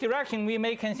from this direction, we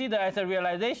may consider as a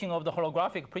realization of the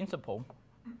holographic principle.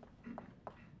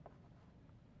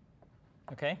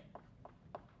 Okay?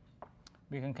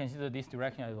 We can consider this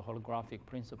direction as a holographic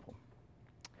principle.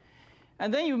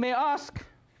 And then you may ask,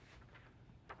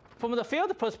 from the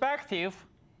field perspective,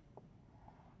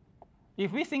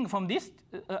 if we think from this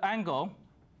angle,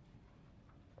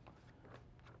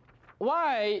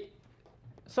 why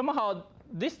somehow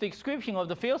this description of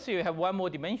the field theory have one more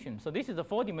dimension? So this is a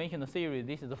 4-dimensional theory.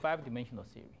 This is a 5-dimensional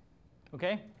theory.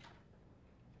 Okay?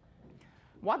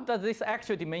 What does this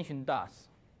extra dimension does?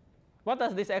 What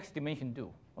does this x dimension do?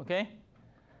 Okay?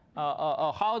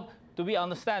 How do we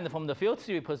understand from the field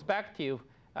theory perspective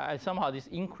somehow this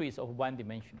increase of 1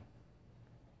 dimension?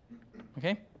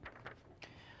 Okay?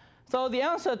 So the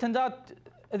answer turns out,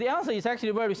 the answer is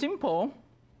actually very simple.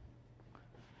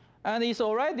 And it's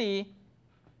already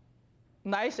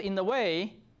nice in the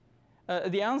way,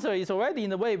 the answer is already in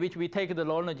the way which we take the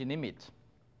low energy limit.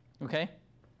 Okay?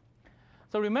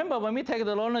 So remember when we take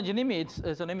the low energy limit,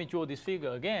 so let me draw this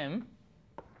figure again.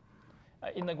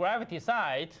 In the gravity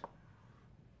side,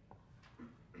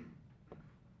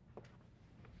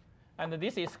 and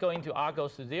this is going to r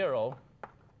goes to 0.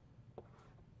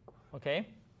 Okay?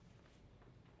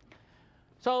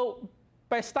 So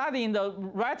by studying the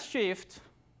redshift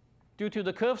due to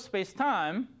the curved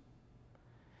space-time,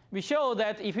 we show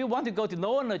that if you want to go to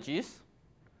low energies,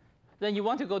 then you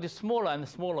want to go to smaller and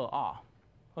smaller r.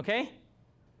 Okay?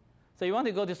 So you want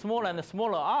to go to smaller and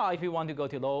smaller r if you want to go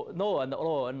to lower and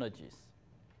lower energies.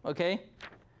 Okay?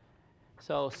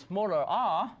 So smaller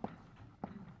r,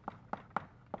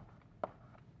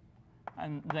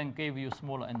 and then give you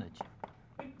smaller energy.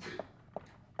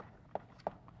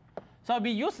 So we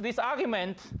use this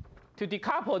argument to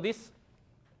decouple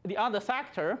the other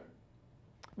factor.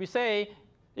 We say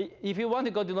if you want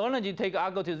to go to low energy, take r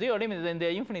go to 0 limit, then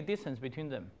there's infinite distance between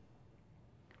them.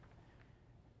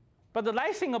 But the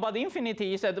nice thing about the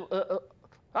infinity is that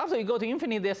after you go to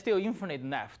infinity, there's still infinite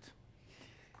left.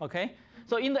 Okay?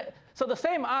 So the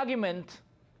same argument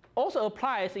also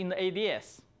applies in the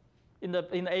AdS. In the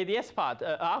AdS part,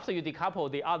 after you decouple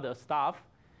the other stuff,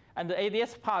 and the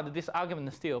AdS part, this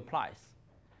argument still applies.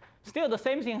 Still, the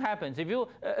same thing happens. If you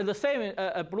the same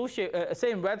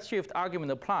same redshift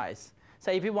argument applies.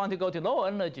 Say if you want to go to lower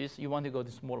energies, you want to go to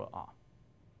smaller r.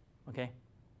 Okay.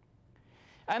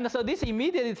 And so this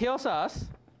immediately tells us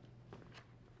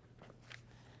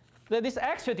that this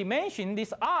extra dimension,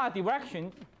 this r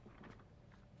direction,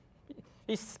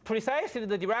 is precisely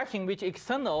the direction which is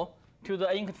external to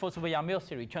the infinite Yang-Mills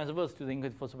series, transverse to the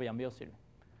infinite Yang-Mills series.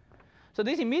 So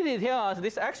this immediately tells us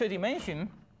this extra dimension,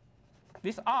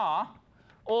 this r,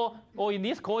 or in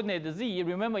this coordinate z.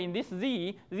 Remember, in this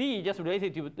z just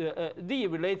related to d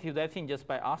related to that thing just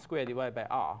by r squared divided by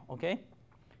r. Okay,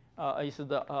 is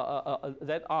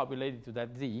that r related to that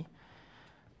z.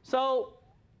 So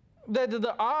that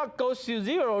the r goes to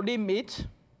 0 limit.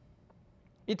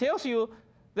 It tells you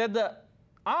that the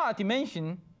r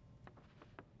dimension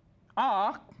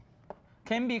r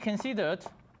can be considered.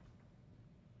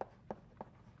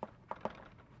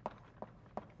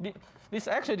 This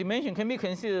extra dimension can be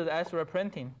considered as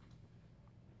representing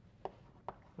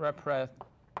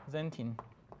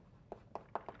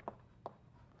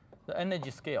the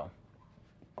energy scale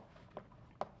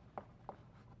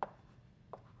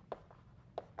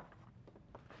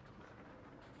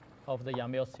of the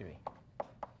Yang-Mills series.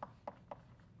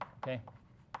 Okay?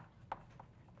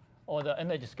 Or the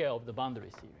energy scale of the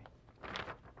boundary series.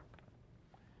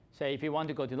 Say if you want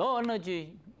to go to low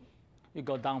energy, you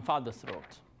go down farther slope.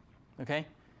 Okay?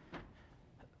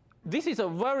 This is a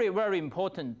very, very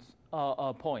important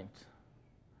point.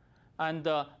 And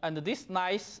this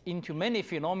lies into many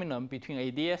phenomena between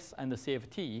AdS and the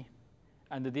CFT,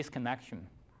 and this connection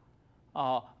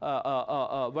are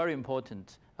very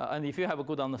important. And if you have a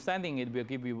good understanding, it will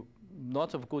give you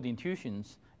lots of good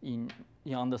intuitions in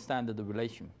understanding the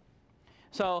relation.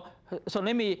 So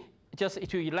let me just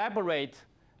to elaborate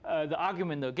the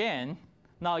argument again.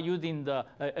 Now using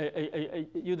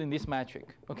using this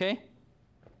metric, okay?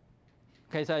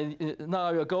 Okay, so now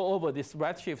I will go over this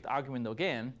redshift argument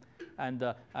again, and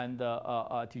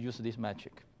to use this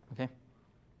metric, okay?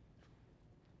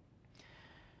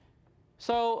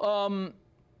 So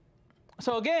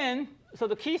so again, so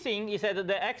the key thing is that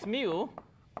the x mu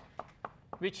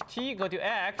which t equal to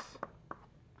x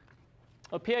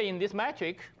appear in this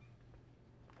matrix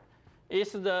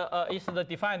is the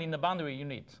defined in the boundary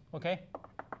unit. Okay.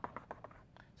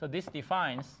 So this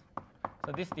defines.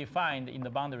 So this defined in the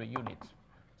boundary unit.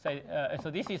 So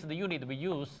this is the unit we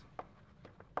use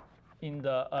in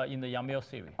the Yang-Mills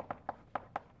series.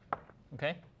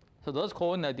 Okay. So those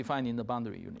coordinates defined in the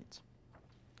boundary units.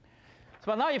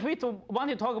 So now if we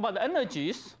want to talk about the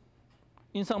energies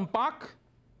in some Bach,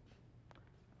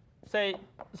 say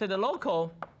the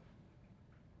local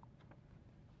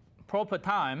proper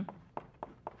time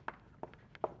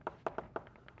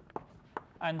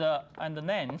and the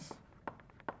length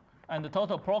and the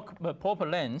total proper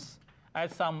length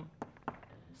at some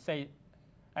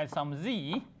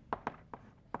z,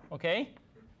 okay,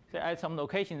 so at some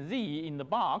location z in the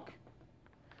Bach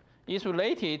is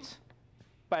related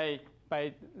by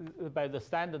the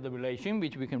standard relation,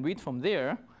 which we can read from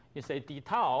there. You say d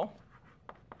tau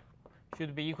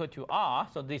should be equal to r.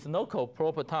 So this local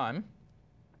proper time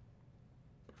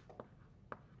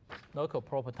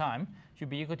should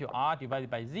be equal to r divided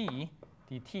by z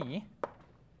dt,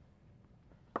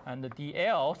 and the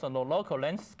dl, so the local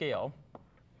length scale,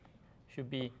 should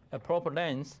be a proper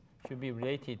length should be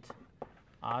related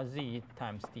rz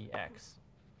times dx.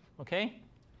 Okay.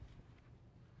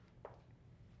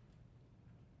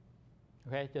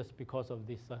 Okay, just because of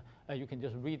this, you can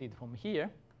just read it from here.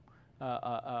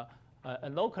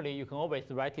 Locally, you can always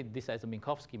write this as a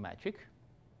Minkowski matrix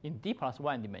in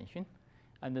d+1 dimension,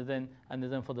 and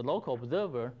then for the local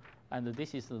observer, and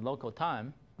this is the local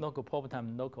time, local proper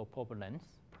time, local proper length.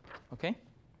 Okay,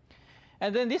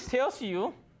 and then this tells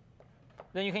you,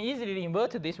 then you can easily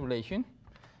invert this relation.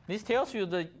 This tells you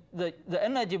the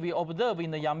energy we observe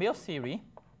in the Yang-Mills series,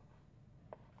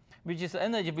 which is the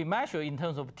energy we measure in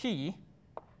terms of t,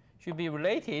 should be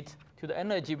related to the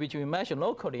energy which we measure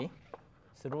locally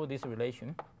through this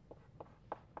relation,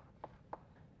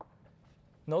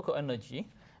 local energy,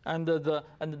 and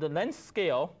the length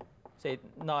scale, say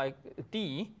now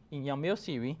d in Yang-Mills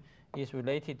series, is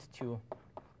related to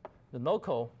the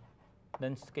local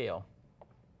length scale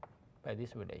by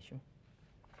this relation.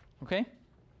 Okay.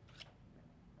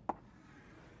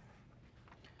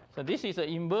 So this is the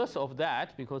inverse of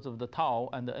that because of the tau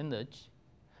and the energy.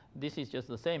 This is just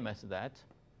the same as that.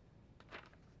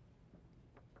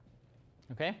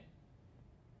 Okay?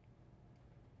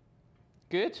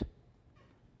 Good?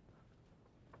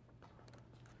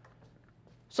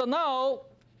 So now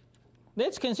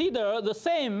let's consider the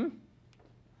same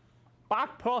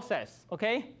Bach process.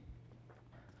 Okay?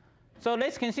 So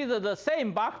let's consider the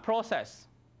same Bach process.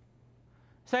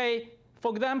 Say,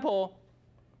 for example,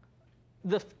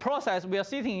 the process we are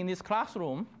sitting in this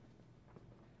classroom.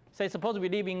 Say, suppose we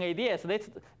live in AdS. Let's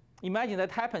imagine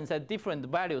that happens at different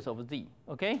values of z.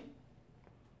 Okay?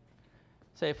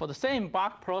 Say, for the same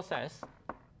Bach process,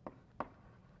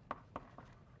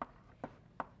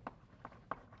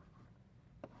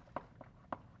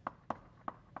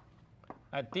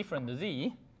 at different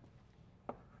z,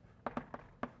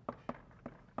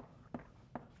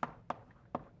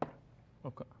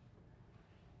 okay,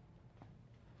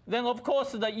 then of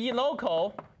course the E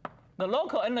local, the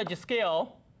local energy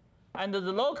scale, and the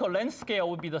local length scale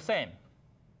would be the same.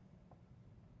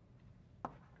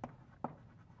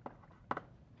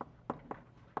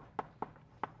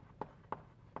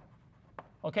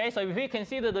 Okay, so if we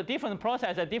consider the different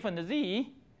process at different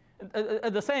z,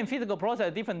 the same physical process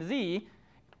at different z,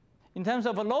 in terms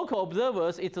of local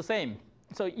observers, it's the same.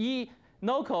 So E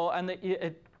local and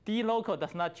D local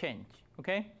does not change.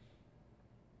 Okay.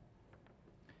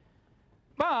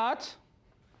 But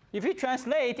if we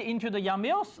translate into the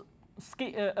Yang-Mills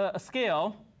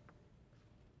scale,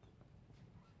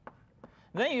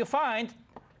 then you find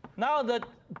now that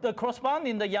the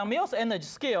corresponding the Yang-Mills energy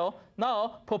scale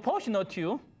now proportional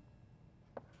to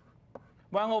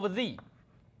 1 over z.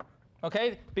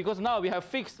 Okay, because now we have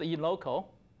fixed E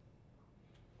local.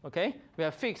 Okay, we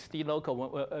have fixed E local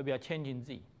when we are changing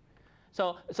z.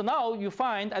 So now you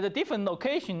find at a different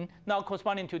location now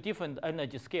corresponding to different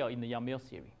energy scale in the Yang-Mills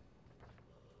series.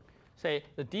 Say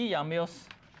the D Yang-Mills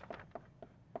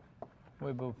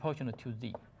will be proportional to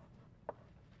z.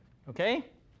 Okay?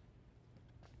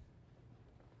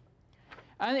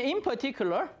 And in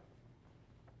particular,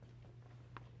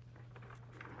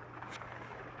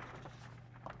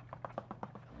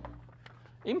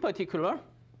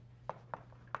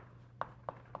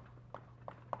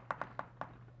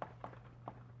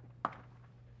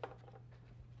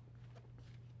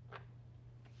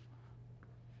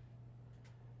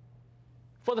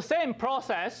 for the same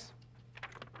process,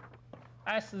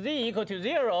 as z equal to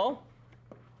 0,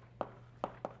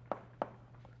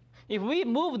 if we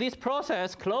move this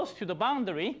process close to the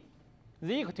boundary,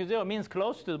 z equal to 0 means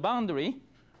close to the boundary,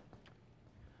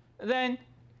 then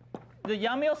the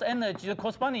Yang-Mills energy, the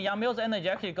corresponding Yang-Mills energy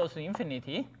actually goes to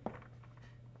infinity.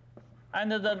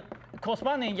 And the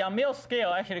corresponding Yang-Mills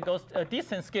scale actually goes,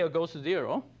 distance scale goes to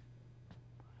 0.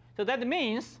 So that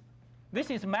means this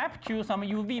is mapped to some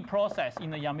UV process in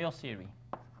the Yang-Mills theory.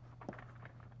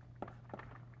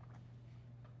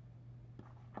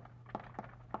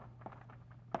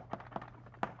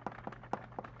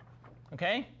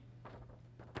 Okay?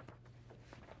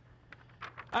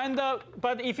 And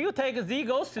but if you take z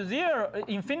goes to 0,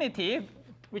 infinity,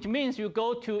 which means you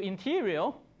go to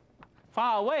interior,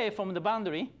 far away from the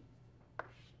boundary.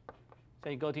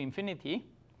 So you go to infinity,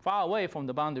 far away from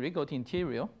the boundary, go to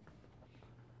interior.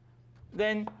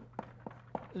 Then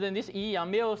this E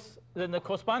Yang-Mills, then the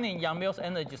corresponding Yang-Mills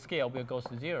energy scale will go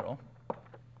to 0.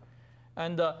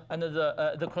 And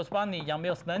the corresponding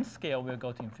Yang-Mills length scale will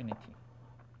go to infinity.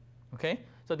 Okay?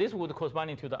 So this would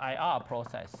correspond to the IR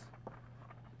process.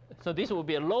 So this will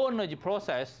be a low energy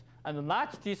process and a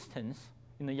large distance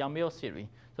in the Yang-Mills theory.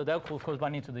 So that will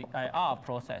correspond to the IR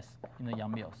process in the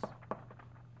Yang-Mills.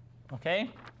 Okay?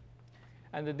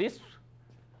 And this,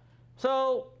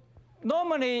 so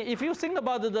normally if you think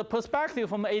about the perspective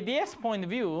from AdS point of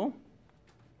view,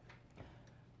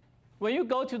 when you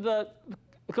go to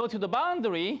the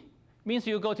boundary, means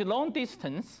you go to long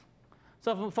distance.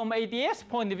 So from AdS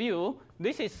point of view,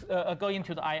 this is going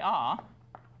to the IR.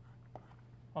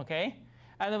 Okay?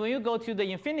 And when you go to the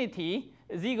infinity,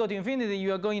 z go to infinity,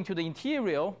 you are going to the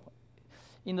interior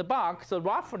in the box. So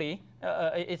roughly,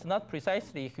 it's not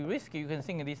precisely heuristic. You can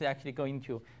think this is actually going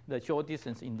to the short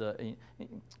distance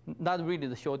not really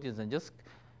the short distance. Just,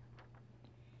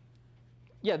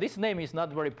 yeah, this name is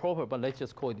not very proper, but let's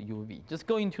just call it UV. Just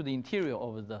going to the interior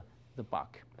of the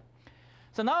box.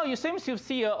 So now you seem to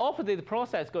see an opposite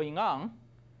process going on.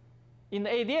 In the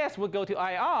AdS, we go to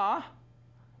IR.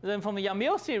 Then from the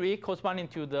Yang-Mills theory, corresponding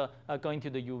to the going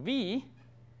to the UV.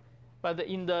 But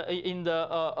in the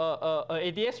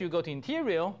AdS, you go to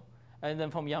interior. And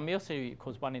then from Yang-Mills theory,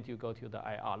 corresponding to go to the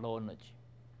IR, low energy.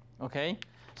 Okay?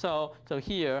 So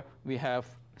here we have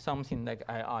something like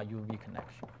IR UV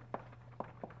connection.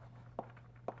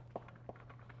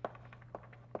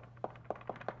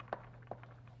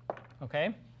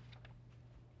 Okay?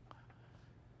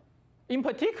 In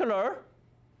particular,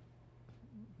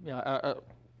 yeah,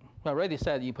 I already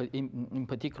said in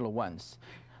particular ones.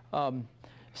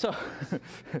 So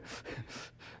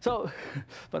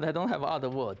but I don't have other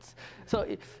words. So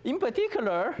in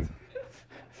particular,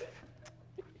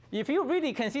 if you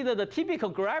really consider the typical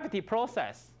gravity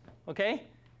process, okay?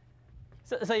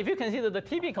 So if you consider the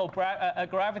typical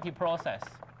gravity process,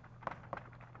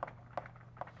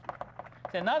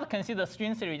 so not consider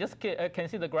string theory, just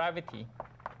consider gravity.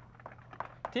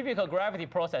 Typical gravity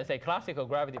process, say classical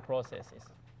gravity processes.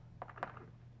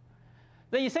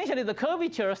 Then essentially the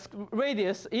curvature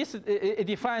radius it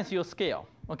defines your scale,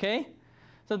 okay?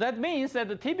 So that means that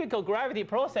the typical gravity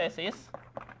processes,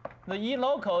 the E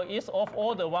local is of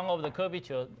order 1 of the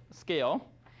curvature scale.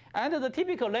 And the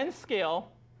typical length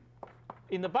scale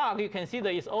in the box you consider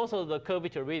is also the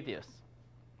curvature radius.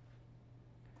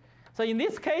 So in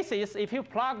these cases, if you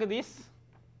plug this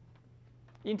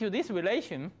into this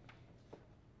relation,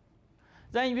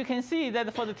 then you can see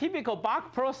that for the typical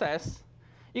Bach process,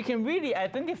 you can really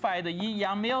identify the E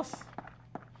Yang-Mills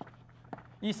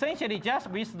essentially just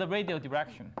with the radial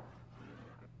direction.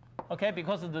 Okay,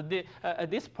 because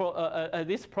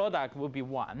this product will be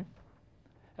 1.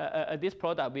 This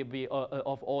product will be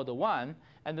of order 1.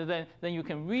 And then you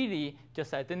can really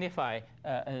just identify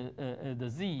the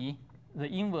Z, the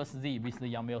inverse Z with the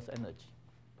Yang-Mills energy.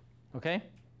 Okay?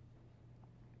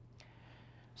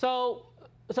 So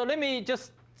let me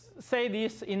just say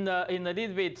this in a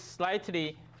little bit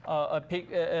slightly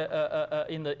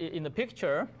in the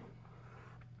picture.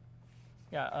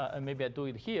 Yeah, maybe I do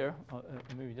it here, or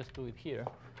maybe just do it here.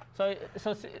 So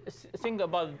think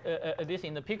about this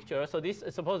in the picture. So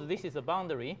suppose this is the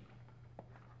boundary.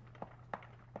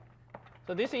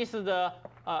 So this is the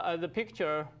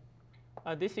picture.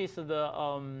 This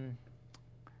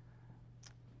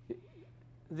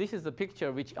is the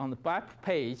picture which on the back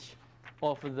page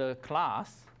of the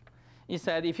class. It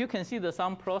said if you consider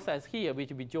some process here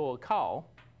which we draw a cow,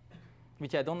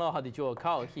 which I don't know how to draw a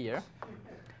cow here,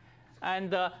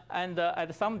 and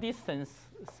at some distance,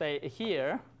 say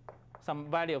here,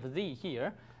 some value of z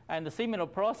here, and a similar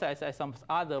process at some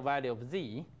other value of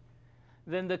z,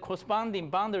 then the corresponding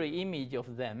boundary image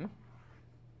of them,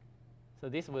 so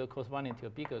this will correspond to a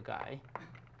bigger guy,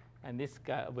 and this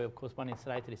guy will correspond to a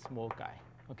slightly small guy.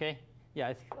 Okay,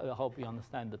 Yeah, I hope you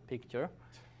understand the picture.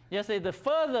 Yes, the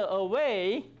further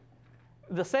away,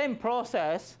 the same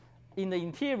process in the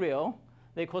interior,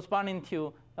 they corresponding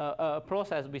to a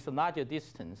process with a larger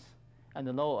distance and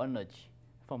the lower energy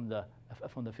from the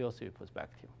field theory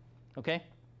perspective. Okay?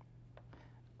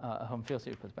 From field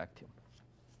theory perspective.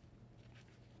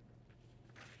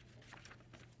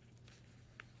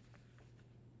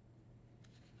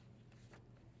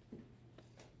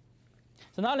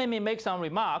 So now let me make some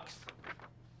remarks.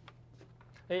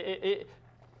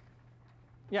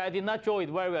 Yeah, I did not draw it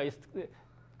very well. Is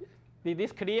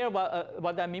this clear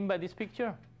what I mean by this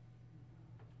picture?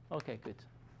 OK, good.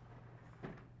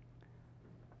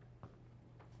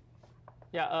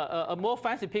 Yeah, a more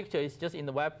fancy picture is just in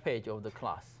the web page of the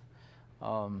class.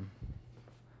 So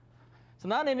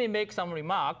now let me make some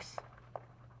remarks.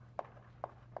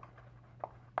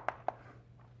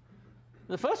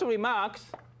 The first remarks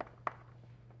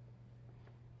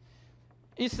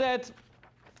is that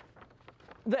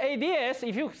the AdS,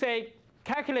 if you say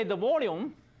calculate the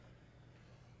volume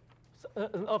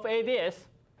of AdS,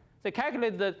 so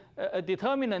calculate the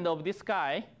determinant of this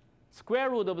guy,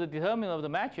 square root of the determinant of the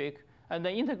metric, and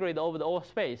then integrate over the whole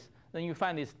space, then you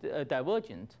find it's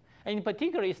divergent. And in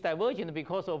particular, it's divergent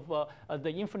because of the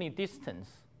infinite distance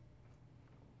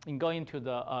in going to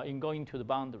the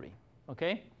boundary.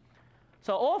 Okay?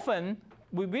 So often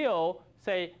we will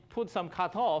say put some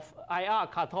cutoff, IR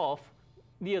cutoff,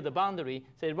 near the boundary.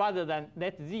 Say rather than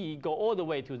let z go all the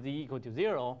way to z equal to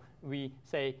 0, we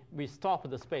say we stop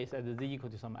the space at z equal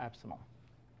to some epsilon.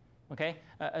 Okay?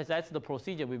 That's the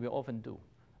procedure we will often do,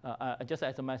 just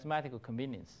as a mathematical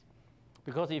convenience.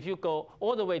 Because if you go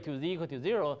all the way to z equal to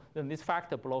 0, then this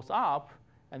factor blows up,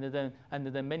 and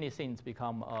then many things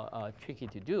become tricky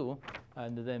to do.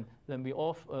 And then we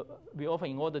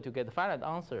often, in order to get the finite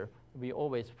answer, we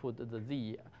always put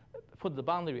the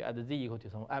boundary at the z equal to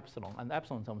some epsilon, and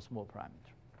epsilon some small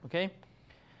parameter. Okay?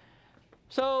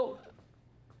 So,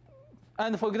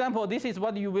 and for example, this is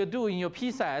what you will do in your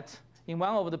p-set, in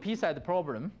one of the p-set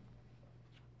problem.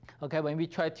 Okay, when we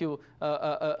try to,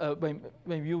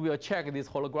 when you will check this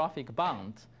holographic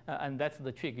bound, and that's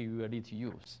the trick you will need to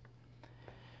use.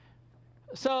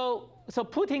 So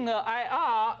putting the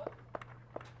IR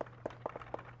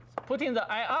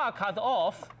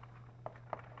cutoff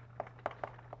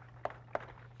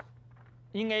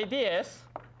in AdS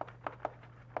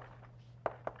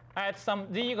at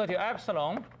some z equal to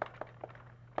epsilon,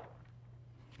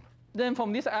 then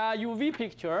from this UV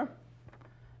picture,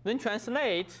 then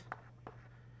translate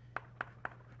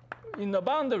in the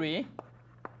boundary.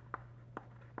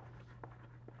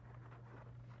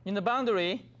 In the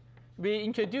boundary, we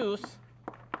introduce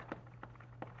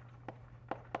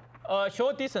a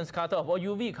short distance cutoff or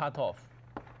UV cutoff.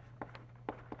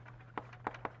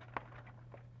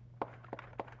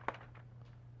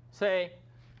 Say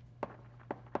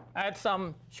at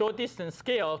some short distance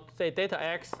scale, say delta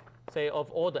x, say of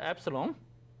order epsilon,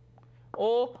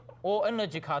 or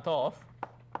energy cutoff,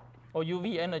 or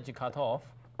UV energy cutoff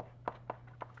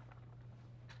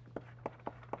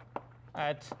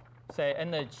at say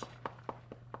energy,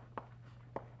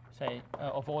 say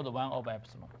of order 1 over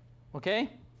epsilon. Okay?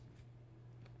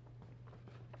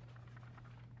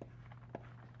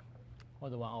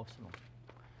 Order 1 epsilon.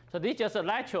 So this is just a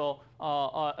lateral.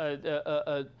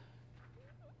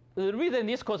 The reason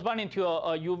this corresponding to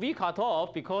a UV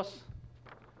cutoff because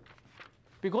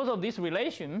of this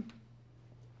relation.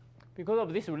 Because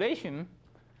of this relation,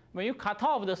 when you cut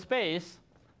off the space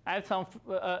at some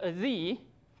z,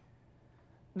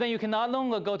 then you can no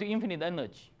longer go to infinite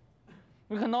energy.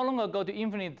 You can no longer go to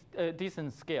infinite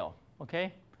distance scale.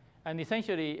 Okay, and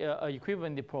essentially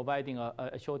equivalently providing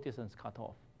a short distance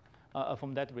cutoff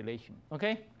from that relation.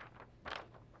 Okay.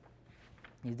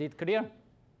 Is it clear?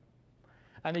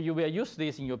 And you will use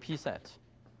this in your p-set.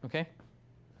 Okay.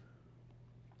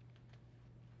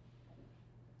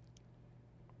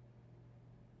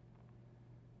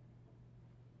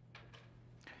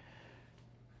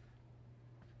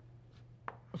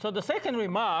 So the second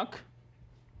remark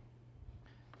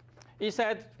is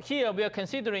that here we are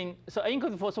considering, so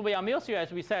include for Mill theory,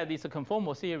 as we said, it's a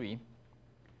conformal theory,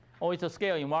 or it's a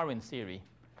scale invariant theory.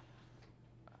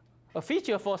 A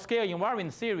feature for scale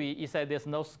invariant theory is that there's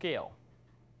no scale.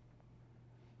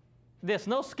 There's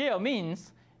no scale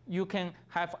means you can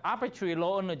have arbitrary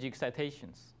low energy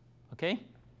excitations. Okay?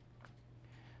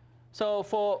 So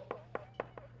for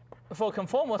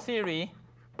conformal theory,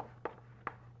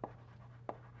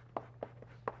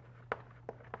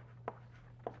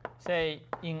 say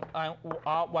in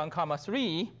R1,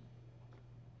 3,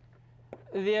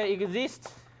 there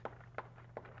exists,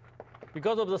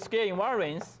 because of the scale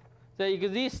invariance, there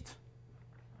exist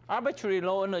arbitrary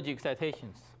low energy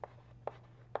excitations.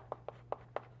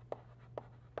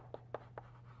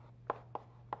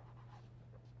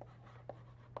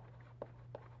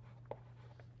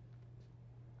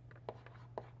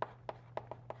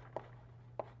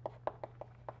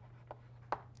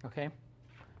 Okay.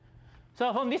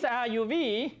 So from this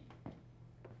RUV,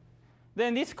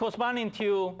 then this corresponding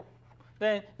to,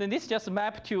 then this just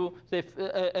map to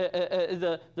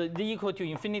the d equal to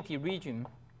infinity region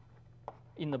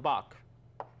in the Bach.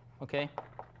 Okay.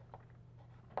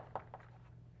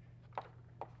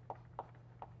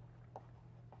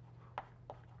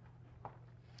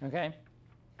 Okay.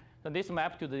 So this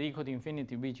map to the d equal to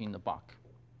infinity region in the Bach.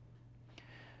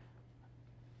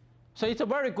 So it's a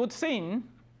very good thing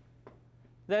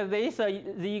that there is a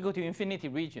z equal to infinity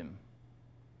region.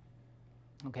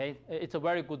 Okay, it's a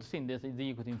very good thing there's a z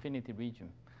equal to infinity region,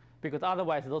 because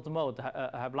otherwise those modes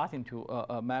have nothing to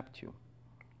map to.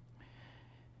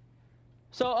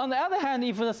 So on the other hand,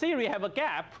 if the theory have a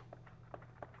gap,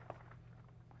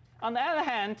 on the other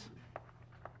hand,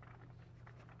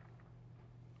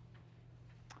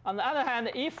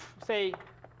 if say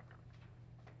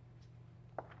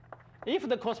if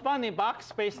the corresponding Bach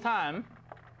spacetime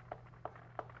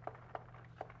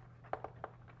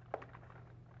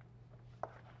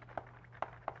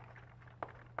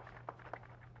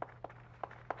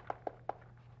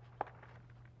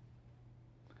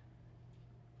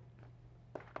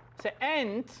say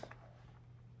end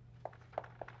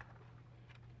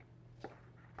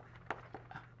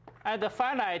at the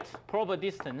finite proper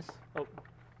distance. Oh.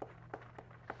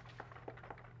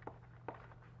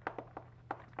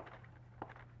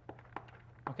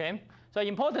 Okay, so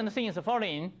important thing is the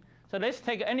following. So let's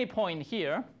take any point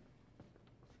here.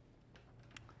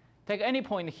 Take any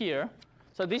point here.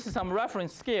 So this is some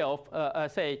reference scale.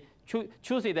 Say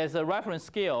choose it as a reference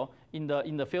scale in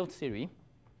the field theory.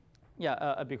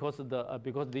 Yeah, because of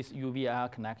this UV-IR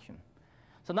connection.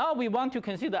 So now we want to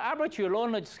consider arbitrary low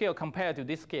energy scale compared to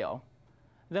this scale.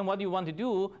 Then what you want to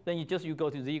do? Then you go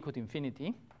to z equal to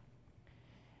infinity.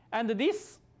 And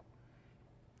this,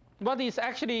 what is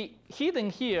actually hidden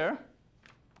here,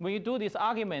 when you do this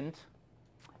argument,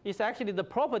 is actually the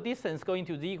proper distance going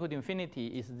to z equal to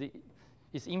infinity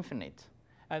is infinite.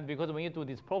 And because when you do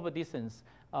this proper distance,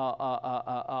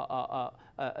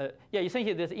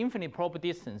 essentially there's infinite proper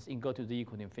distance in go to z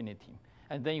equal to infinity.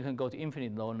 And then you can go to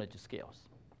infinite low energy scales.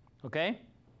 Okay?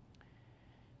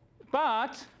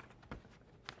 But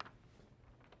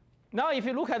now if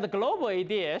you look at the global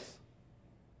AdS,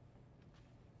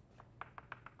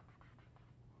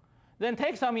 then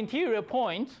take some interior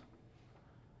point,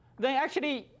 then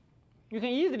actually you can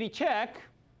easily check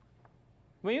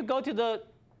when you go to the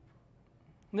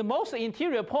most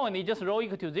interior point is just rho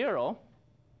equal to 0,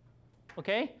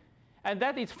 okay? And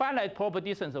that is finite proper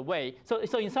distance away.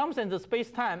 So in some sense, the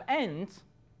space-time ends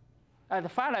at the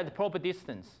finite proper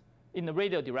distance in the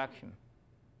radial direction,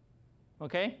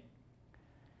 okay?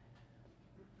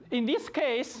 In this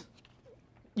case,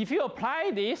 if you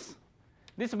apply this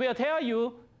will tell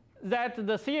you that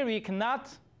the theory cannot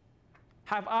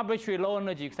have arbitrary low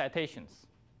energy excitations,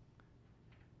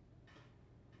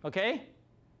 okay?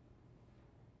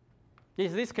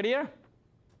 Is this clear?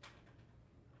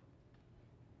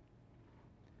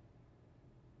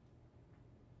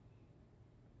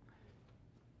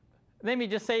 Let me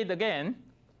just say it again.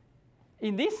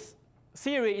 In this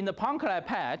theory, in the Poincare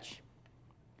patch,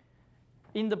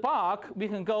 in the Bach, we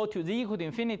can go to z equal to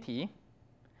infinity,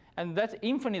 and that's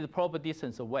infinite proper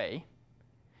distance away.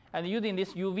 And using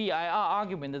this UV-IR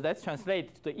argument, that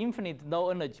translates to the infinite low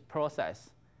energy process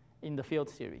in the field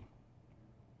theory.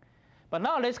 But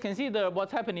now let's consider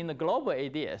what's happening in the global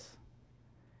AdS.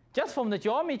 Just from the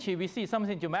geometry, we see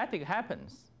something dramatic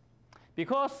happens.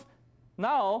 Because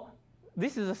now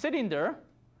this is a cylinder,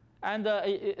 and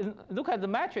look at the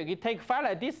metric. It takes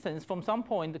finite distance from some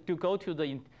point to go to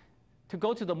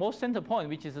the most center point,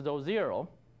 which is rho 0.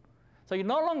 So you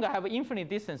no longer have infinite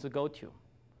distance to go to.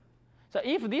 So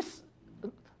if this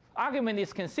argument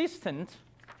is consistent,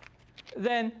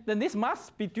 then this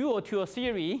must be due to a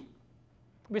theory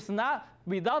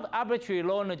without arbitrary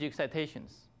low energy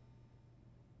excitations.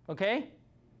 Okay?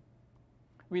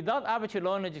 Without arbitrary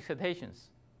low energy excitations.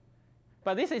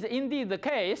 But this is indeed the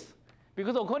case,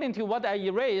 because according to what I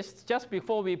erased just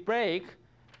before we break,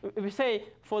 we say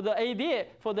for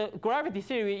the gravity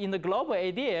theory in the global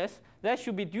AdS, that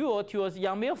should be due to a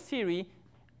Yang-Mills theory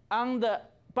on the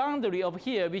boundary of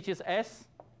here, which is S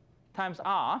times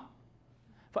R.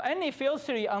 For any field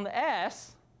theory on the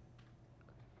S,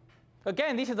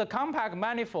 again, this is a compact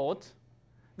manifold.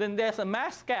 Then there's a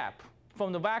mass gap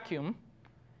from the vacuum.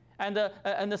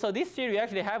 And so this theory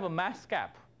actually have a mass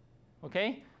gap.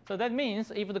 Okay? So that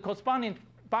means if the corresponding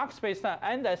box spacetime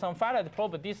and at some finite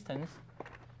proper distance,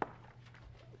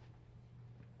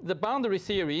 the boundary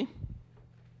theory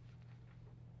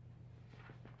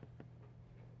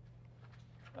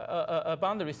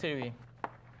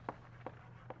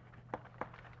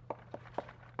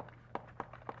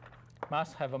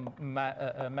must have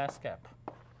a mass gap.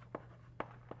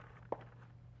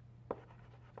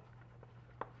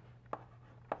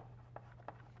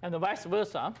 And vice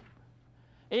versa.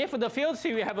 If the field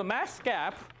theory have a mass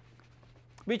gap,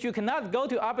 which you cannot go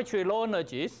to arbitrary low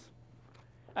energies,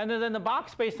 and then the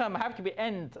box spacetime have to be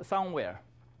end somewhere.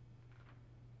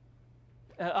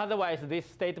 Otherwise, this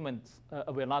statement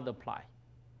will not apply.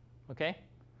 Okay?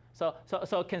 So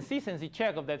consistency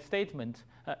check of that statement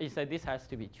is that this has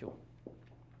to be true.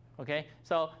 Okay?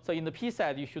 So in the P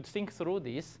set, you should think through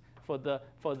this for the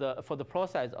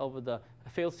process of the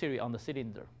field theory on the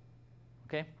cylinder.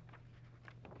 Okay?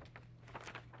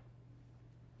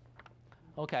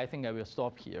 Okay, I think I will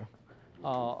stop here.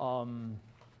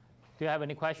 Do you have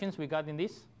any questions regarding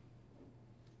this?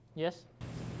 Yes?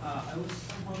 I was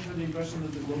somehow under the impression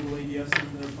that the global AdS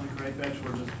and the Poincare patch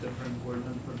were just different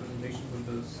coordinate representations of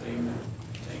the same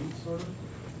thing, sort of.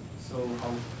 So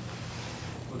how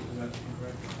is that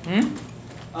incorrect?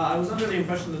 I was under the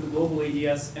impression that the global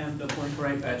AdS and the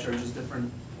Poincare patch are just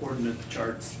different coordinate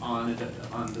charts on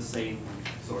the same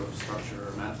sort of structure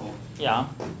or manifold. Yeah.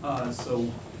 So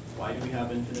why do we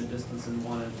have infinite distance in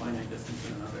one and finite distance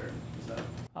in another? Is that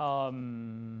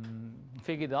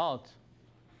figured it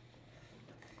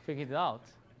out.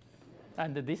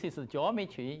 And this is the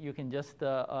geometry. You can just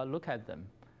look at them.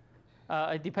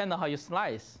 It depends on how you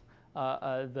slice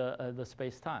the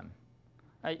space-time.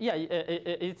 Yeah,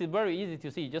 it's very easy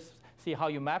to see. Just see how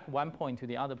you map one point to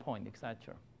the other point,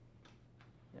 etc.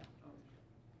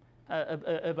 Yeah.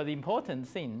 But the important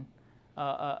thing,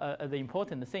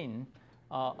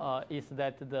 is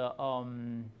that the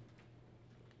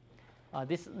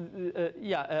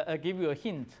give you a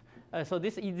hint. So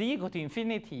this is equal to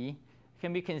infinity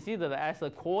can be considered as a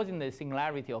coordinate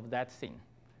singularity of that thing.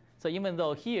 So even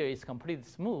though here is completely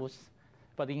smooth,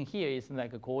 but in here is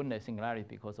like a coordinate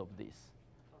singularity because of this.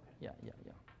 Okay.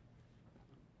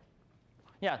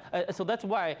 Yeah. So that's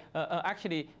why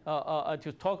actually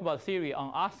to talk about theory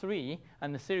on R3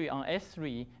 and the theory on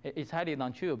S3 is highly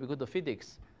non-trivial because the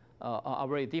physics are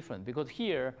very different. Because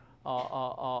here,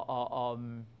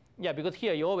 because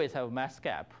here you always have a mass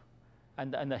gap,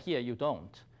 and here you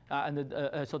don't.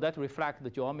 So that reflects the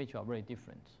geometry are very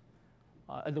different.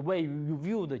 And the way you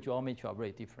view the geometry are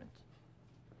very different.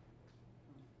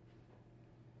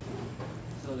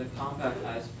 So the compact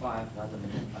S5 doesn't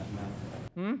matter.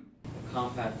 The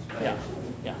compact space doesn't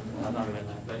really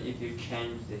matter. But if you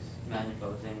change this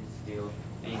manifold, then it's still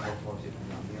integral forces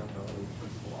cannot be.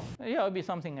 Yeah, it will be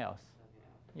something else.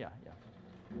 Yeah.